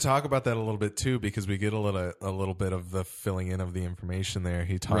wanted to talk about that a little bit too, because we get a little bit of the filling in of the information there.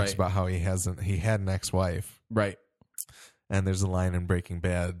 He talks Right. about how he had an ex-wife, Right. and there's a line in Breaking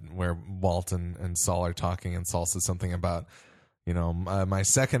Bad where Walt and Saul are talking, and Saul says something about, my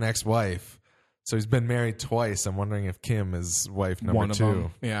second ex-wife. So he's been married twice. I'm wondering if Kim is wife number One of 2,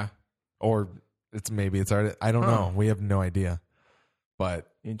 them. Yeah. or it's already. I don't know. We have no idea, but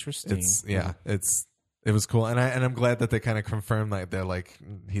Interesting. it was cool, and I'm glad that they kind of confirmed that they're like,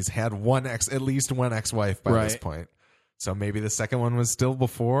 he's had at least one ex-wife by this Right. point. So maybe the second one was still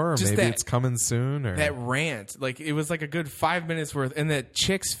before, or Just maybe that- it's coming soon. Or That rant, like it was like a good 5 minutes worth, and that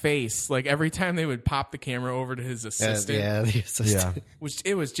chick's face, like every time they would pop the camera over to his assistant, The assistant. yeah, which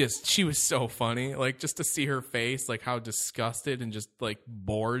it was just, she was so funny, like just to see her face, like how disgusted and just like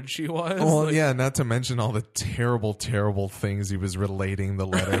bored she was. well, like, yeah. Not to mention all the terrible, terrible things he was relating the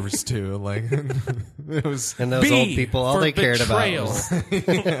letters to. Like it was, And those B old people, all for they cared about betrayal. was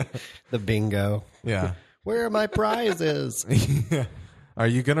the bingo. yeah. Where are my prizes? Are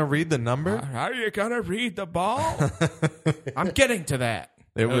you gonna read the number? Are you gonna read the ball? I'm getting to that.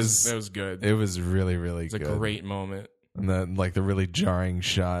 It was good. It was really, really It's a good. great moment. And the really jarring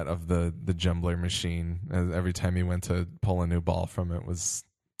shot of the jumbler machine every time he went to pull a new ball from it was.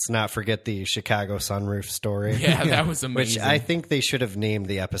 Let's not forget the Chicago sunroof story. Yeah, that was Which amazing. I think they should have named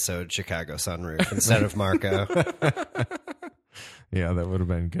the episode Chicago Sunroof instead of Marco. Yeah, that would have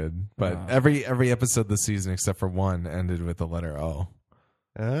been good. But every episode this season except for one ended with the letter O.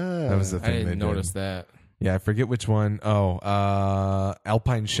 That was the I thing they didn't did. notice that. Yeah, I forget which one. Oh,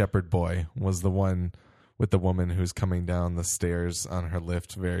 Alpine Shepherd Boy was the one with the woman who's coming down the stairs on her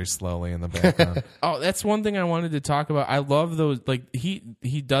lift very slowly in the background. Oh, that's one thing I wanted to talk about. I love those. Like he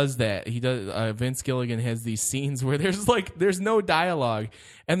does that. He does. Vince Gilligan has these scenes where there's no dialogue,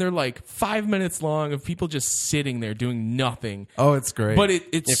 and they're like 5 minutes long of people just sitting there doing nothing. Oh, it's great. But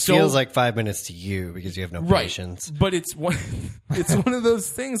It so, feels like 5 minutes to you because you have no right. patience. But it's one of those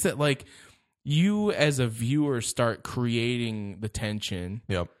things that like you as a viewer start creating the tension.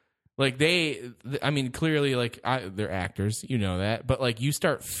 Yep. Like clearly, like they're actors, you know that, but like you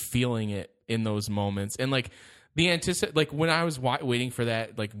start feeling it in those moments, and like like when I was waiting for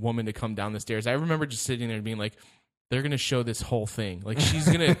that like woman to come down the stairs, I remember just sitting there and being like, they're gonna show this whole thing, like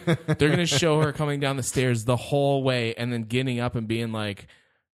they're gonna show her coming down the stairs the whole way, and then getting up and being like,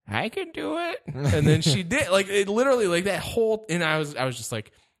 I can do it, and then she did, like it literally, like that whole, and I was just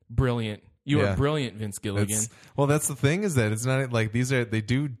like, brilliant. You Yeah. are brilliant, Vince Gilligan. That's the thing, is that it's not like they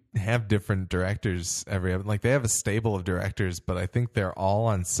do have different directors like they have a stable of directors, but I think they're all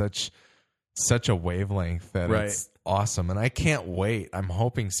on such a wavelength that Right. it's awesome, and I can't wait. I'm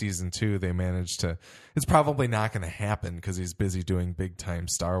hoping season 2 they manage to. It's probably not going to happen because he's busy doing big time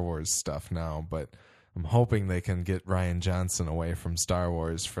Star Wars stuff now, but I'm hoping they can get Rian Johnson away from Star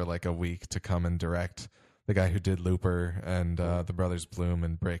Wars for like a week to come and direct, the guy who did Looper and the Brothers Bloom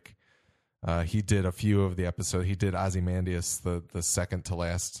and Brick. He did a few of the episodes. He did Ozymandias, the second to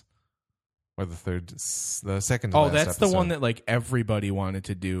last, or the second to last. Oh, that's the episode. one that like everybody wanted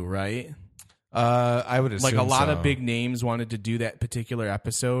to do, right? I would assume Like a lot so. of big names wanted to do that particular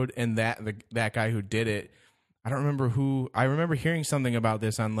episode, and that guy who did it, I don't remember who. I remember hearing something about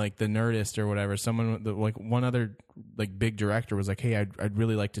this on like the Nerdist or whatever. Someone like one other like big director was like, "Hey, I'd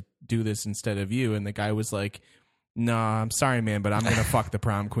really like to do this instead of you," and the guy was like, "Nah, I'm sorry, man, but I'm gonna fuck the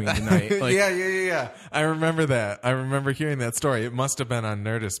prom queen tonight." Like, yeah. I remember that. I remember hearing that story. It must have been on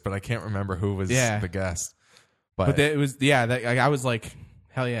Nerdist, but I can't remember who was the guest. but it was I was like,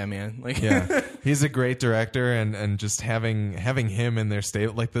 hell yeah, man! Like, Yeah, he's a great director, and just having him in their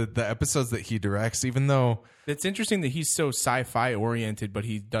state, like the episodes that he directs, even though. it's interesting that he's so sci-fi oriented, but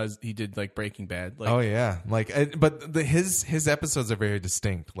he did like Breaking Bad. Like, Oh yeah, but his episodes are very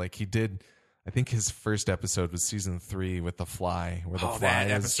distinct. Like he did, I think his first episode was season 3 with The Fly, where the fly that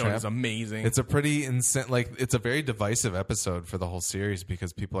is episode trapped. is amazing. It's a pretty it's a very divisive episode for the whole series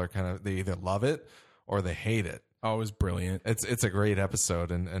because people are they either love it or they hate it. Oh, it was brilliant. It's a great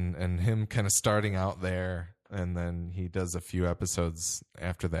episode, and him kind of starting out there, and then he does a few episodes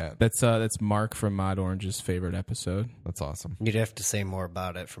after that. That's Mark from Mod Orange's favorite episode. That's awesome. You'd have to say more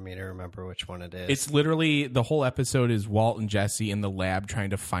about it for me to remember which one it is. It's literally the whole episode is Walt and Jesse in the lab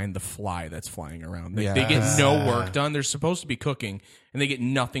trying to find the fly that's flying around. They get no work done. They're supposed to be cooking, and they get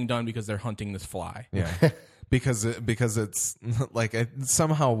nothing done because they're hunting this fly. Yeah. Because it's like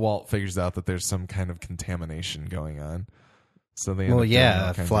somehow Walt figures out that there's some kind of contamination going on. So they end Well, up doing all yeah,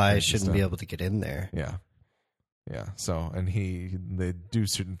 kinds of flies crazy shouldn't stuff. be able to get in there. Yeah. Yeah. So, and they do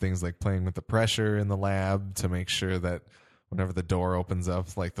certain things like playing with the pressure in the lab to make sure that whenever the door opens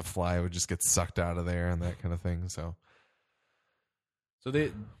up, like the fly would just get sucked out of there and that kind of thing. So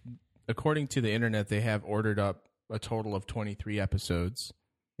they, according to the internet, they have ordered up a total of 23 episodes.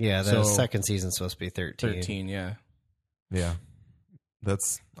 Yeah, the So- second season's supposed to be 13. 13, yeah. yeah,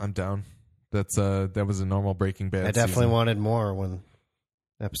 I'm down. That was a normal Breaking Bad. I definitely season. wanted more when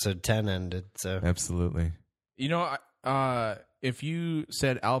episode 10 ended. So Absolutely. You know, if you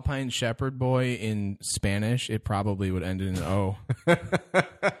said Alpine Shepherd Boy in Spanish, it probably would end in an O.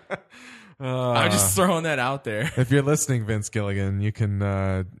 I'm just throwing that out there. If you're listening, Vince Gilligan, you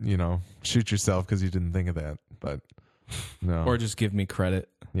can shoot yourself because you didn't think of that. But no, Or just give me credit.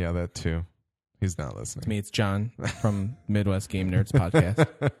 yeah, that too. He's not listening. It's me, it's John from Midwest Game Nerds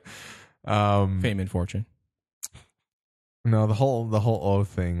Podcast. Fame and fortune. No, the whole O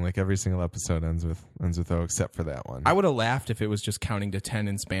thing, like every single episode ends with O, except for that one. I would have laughed if it was just counting to 10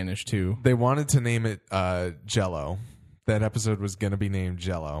 in Spanish too. They wanted to name it Jello. That episode was going to be named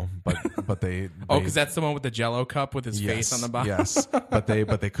Jello, but they Oh, because that's the one with the Jello cup with his face on the bottom. Yes, but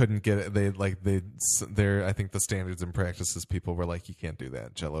they couldn't get it. They're I think the standards and practices people were like, you can't do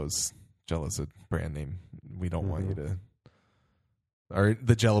that. Jello's a brand name. We don't want you to. Or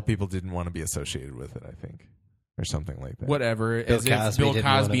the Jello people didn't want to be associated with it, I think, or something like that. Whatever. Bill As if Cosby Bill didn't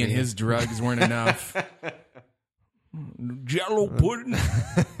wanna Cosby and be- his drugs weren't enough. Jello pudding.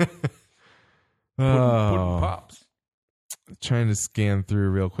 Pudding pops. Trying to scan through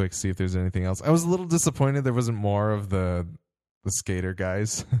real quick, see if there's anything else. I was a little disappointed there wasn't more of the skater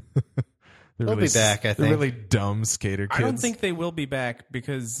guys. They'll be back, I They're think. really dumb skater kids. I don't think they will be back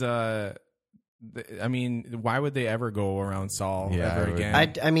because, I mean, why would they ever go around Saul Yeah, ever I would-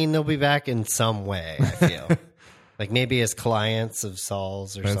 again? I mean, they'll be back in some way, I feel. Like maybe as clients of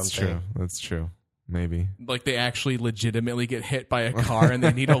Saul's or That's something. true. That's true. Maybe. Like they actually legitimately get hit by a car and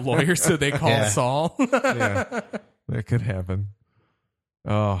they need a lawyer, so they call Yeah. Saul. Yeah, that could happen.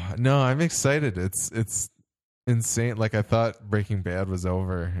 Oh no, I'm excited. It's insane. Like I thought Breaking Bad was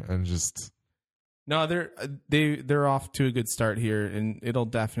over, and just No, they're off to a good start here, and it'll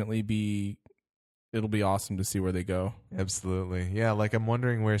be awesome to see where they go. absolutely, yeah. Like I'm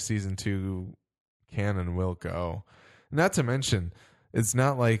wondering where season 2 can and will go. Not to mention, it's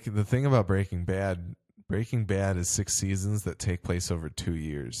not like the thing about Breaking Bad. Breaking Bad is 6 seasons that take place over 2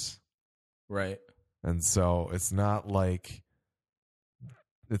 years. Right. And so it's not like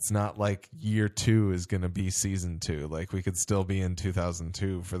year 2 is going to be season 2. Like we could still be in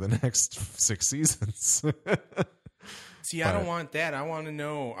 2002 for the next 6 seasons. See, I don't want that. I want to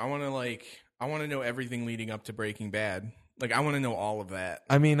know everything leading up to Breaking Bad. Like I want to know all of that.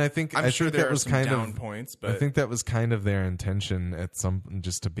 I mean, I think I'm sure think there that are was some kind down of points, but I think that was kind of their intention at some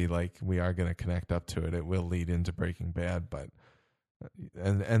just to be like we are going to connect up to it. It will lead into Breaking Bad, but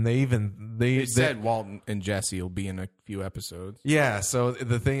and they said Walton and Jesse will be in a few episodes. yeah. So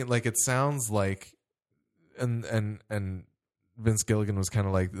the thing, like, it sounds like, and Vince Gilligan was kind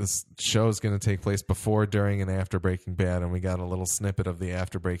of like, this show is going to take place before, during, and after Breaking Bad, and we got a little snippet of the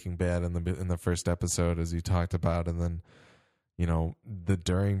after Breaking Bad in the first episode, as you talked about, and then the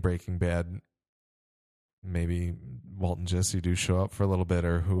during Breaking Bad. Maybe Walt and Jesse do show up for a little bit,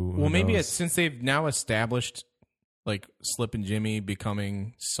 or who? Well, maybe knows? since they've now established like Slip and Jimmy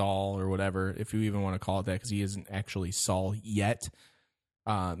becoming Saul or whatever, if you even want to call it that, because he isn't actually Saul yet.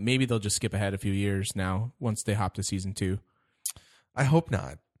 Maybe they'll just skip ahead a few years now once they hop to season 2. I hope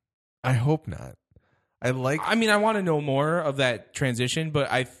not. I mean, I want to know more of that transition, but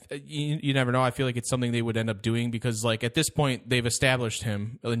you never know. I feel like it's something they would end up doing because, like, at this point, they've established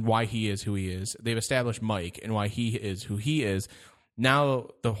him and why he is who he is. They've established Mike and why he is who he is. Now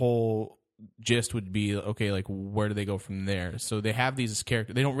the whole gist would be, okay, like, where do they go from there? So they have these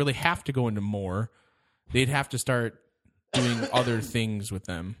characters. They don't really have to go into more. They'd have to start doing other things with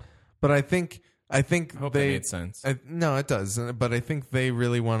them. But I think I hope that made sense. No, it does. But I think they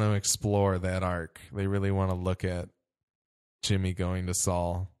really want to explore that arc. They really want to look at Jimmy going to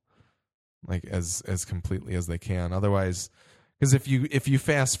Saul, like as completely as they can. Otherwise, because if you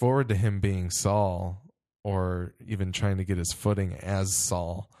fast forward to him being Saul, or even trying to get his footing as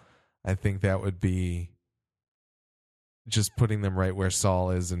Saul, I think that would be just putting them right where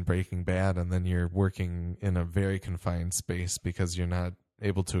Saul is in Breaking Bad, and then you're working in a very confined space because you're not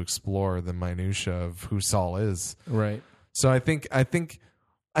able to explore the minutia of who Saul is. Right. So I think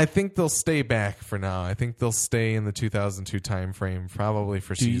they'll stay back for now. I think they'll stay in the 2002 time frame, probably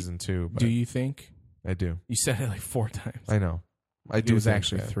for season 2. But Do you think? I do. You said it like 4 times. I know. I It do. was think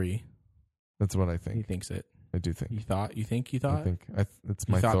actually that. 3. That's what I He think. thinks it. I do think. You thought? I think it's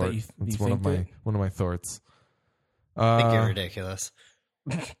You my thought that thought. you It's think that? one of my thoughts. I think you're ridiculous.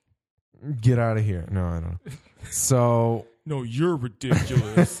 Get out of here. No, I don't. So No, you're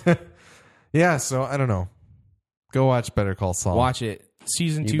ridiculous. yeah, so I don't know. Go watch Better Call Saul. Watch it.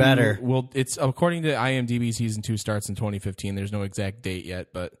 Season You 2 better. it's according to IMDb, season 2 starts in 2015. There's no exact date yet,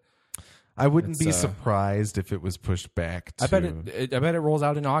 but I wouldn't It's, be surprised if it was pushed back to I bet it rolls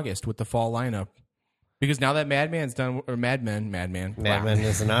out in August with the fall lineup. Because now that Mad Men's done, or Mad Men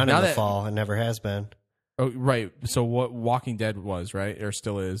isn't on Now in the that- fall. It never has been. Oh, right. So what Walking Dead was, right? Or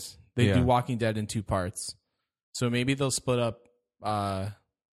still is. They Yeah. do Walking Dead in 2 parts. So maybe they'll split up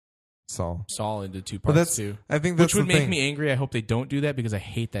Saul. Saul into 2 But parts that's too. I think that's Which would the make thing. me angry. I hope they don't do that because I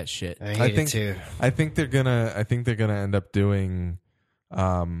hate that shit. I hate think it too. I think they're gonna end up doing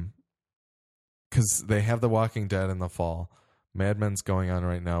because they have The Walking Dead in the fall. Mad Men's going on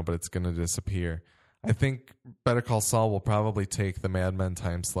right now, but it's gonna disappear. I think Better Call Saul will probably take the Mad Men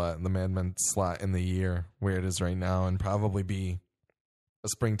time slot and the Mad Men slot in the year where it is right now and probably be a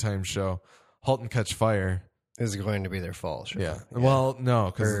springtime show. Halt and Catch Fire. Is going to be their fall show. Yeah. Well,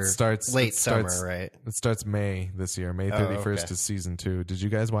 no, because Or it starts late it starts- summer, right? It starts May this year. May 31st okay. is season 2. Did you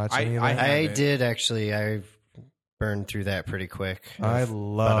guys watch any of I that? I haven't. did actually. I burned through that pretty quick. I about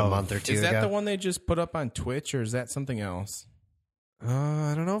love a month or two Is that ago. the one they just put up on Twitch or is that something else?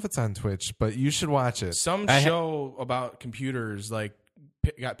 I don't know if it's on Twitch, but you should watch it. Some show about computers like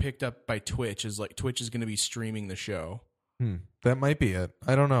got picked up by Twitch. Is like Twitch is going to be streaming the show. That might be it.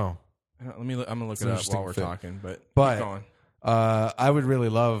 I don't know. I'm gonna look It's an it up interesting while we're fit. talking. But But- keep going. I would really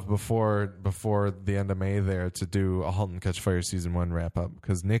love before the end of May there to do a Halt and Catch Fire season 1 wrap up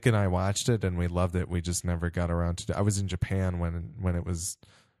because Nick and I watched it and we loved it. We just never got around to. I was in Japan when it was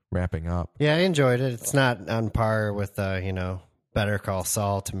wrapping up. Yeah, I enjoyed it. It's not on par with Better Call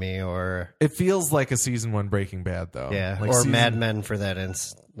Saul to me, or It feels like a season 1 Breaking Bad though. yeah, Like or season- Mad Men for that.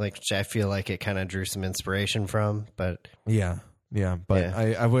 Which I feel like it kind of drew some inspiration from, but Yeah. Yeah, but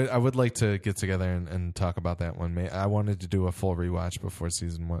Yeah. I would like to get together and talk about that one. I wanted to do a full rewatch before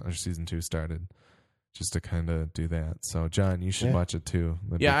season 1 or season 2 started, just to kind of do that. So, John, you should Yeah. watch it too.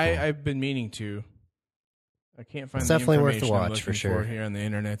 That'd be Yeah, cool. I've been meaning to. I can't find It's the definitely worth the information I'm watch, for looking sure. here on the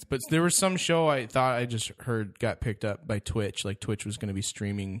internet. But there was some show I thought I just heard got picked up by Twitch. Like Twitch was going to be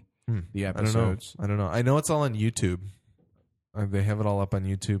streaming the I don't know. episodes. I don't know. I know it's all on YouTube. They have it all up on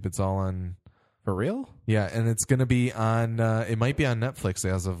YouTube. It's all on. For real? Yeah, and it's going to be on. It might be on Netflix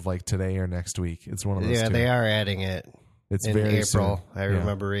as of like today or next week. It's one of those. yeah, two. they are adding it It's in very April. soon. I Yeah.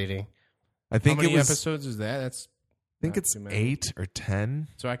 remember reading. I think How many it was. episodes is that? I think not it's too many. 8 or 10.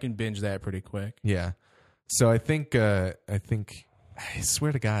 So I can binge that pretty quick. Yeah. So I think. I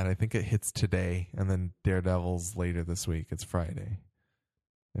swear to God, I think it hits today, and then Daredevil's later this week. It's Friday.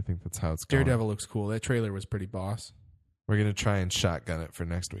 I think that's how it's going. Daredevil looks cool. That trailer was pretty boss. We're gonna try and shotgun it for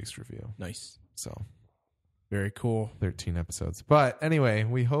next week's review. Nice. So. Very cool. 13 episodes. But anyway,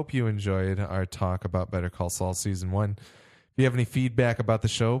 we hope you enjoyed our talk about Better Call Saul Season 1. If you have any feedback about the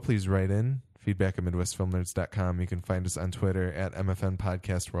show, please write in. Feedback at MidwestFilmNerds.com. You can find us on Twitter at MFN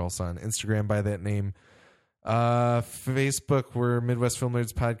Podcast. We're also on Instagram by that name. Facebook, we're Midwest Film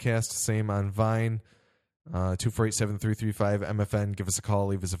Nerds Podcast. Same on Vine. 248-7335-MFN. Give us a call.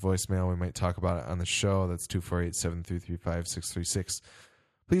 Leave us a voicemail. We might talk about it on the show. That's 248-7335-636.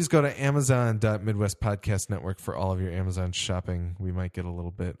 Please go to Amazon.Midwest Podcast Network for all of your Amazon shopping. We might get a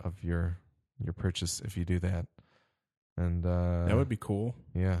little bit of your purchase if you do that. And That would be cool.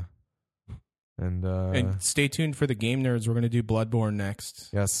 yeah. And And stay tuned for the Game Nerds. We're going to do Bloodborne next.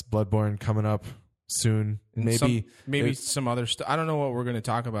 yes, Bloodborne coming up soon. And Maybe some other stuff. I don't know what we're going to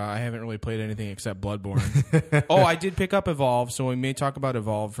talk about. I haven't really played anything except Bloodborne. Oh, I did pick up Evolve, so we may talk about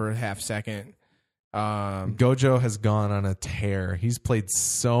Evolve for a half second. Gojo has gone on a tear. He's played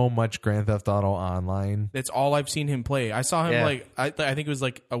so much Grand Theft Auto Online. That's all I've seen him play. I saw him Yeah. I think it was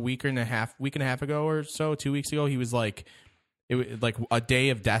like a week and a half ago or so, 2 weeks ago. He was like, it was like a day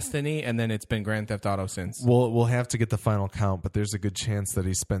of Destiny, and then it's been Grand Theft Auto since. We'll have to get the final count, but there's a good chance that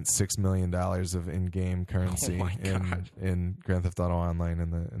he spent $6 million of in-game currency Oh my God. in Grand Theft Auto Online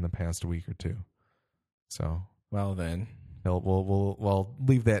in the past week or two. So Well then, we'll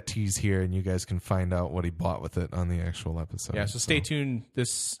leave that tease here, and you guys can find out what he bought with it on the actual episode. yeah. So stay tuned.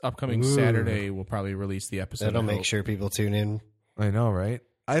 This upcoming Ooh. Saturday, we'll probably release the episode. That'll I make hope. sure people tune in. I know, right?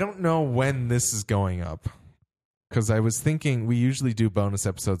 I don't know when this is going up. Because I was thinking we usually do bonus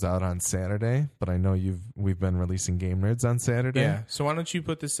episodes out on Saturday, but I know we've been releasing Game Nerds on Saturday. Yeah. So why don't you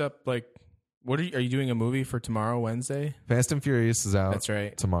put this up like What are you doing a movie for tomorrow, Wednesday? Fast and Furious is out. That's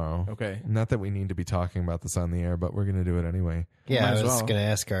right. Tomorrow. Okay. Not that we need to be talking about this on the air, but we're going to do it anyway. Yeah, Might I as was well. going to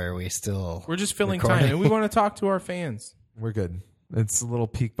ask, are we still... We're just filling recording? time, and we want to talk to our fans. We're good. It's a little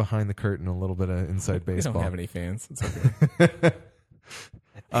peek behind the curtain, a little bit of inside We baseball. don't have any fans. It's okay.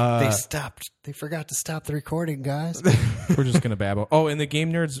 They forgot to stop the recording, guys. We're just gonna babble. Oh, and the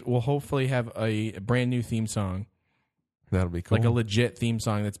Game Nerds will hopefully have a brand new theme song, That'll be cool. like a legit theme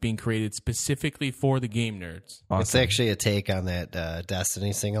song that's being created specifically for the Game Nerds. Awesome. It's actually a take on that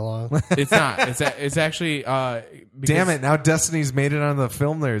Destiny sing-along. It's not. It's actually. Because Damn it! Now Destiny's made it on the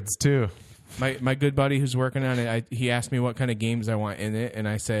Film Nerds too. My good buddy who's working on it, he asked me what kind of games I want in it, and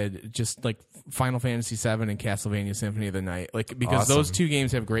I said just like Final Fantasy VII and Castlevania Symphony of the Night, like because Awesome. those two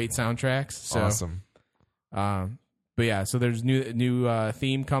games have great soundtracks. So, Awesome. But yeah, so there's new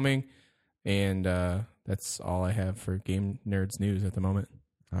theme coming, and that's all I have for Game Nerds news at the moment.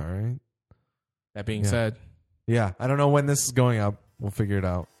 All right. That being Yeah. said, Yeah, I don't know when this is going up. We'll figure it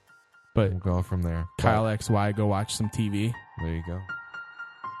out. but We'll go from there. Kyle XY, go watch some TV. There you go.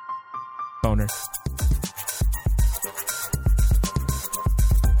 Boner.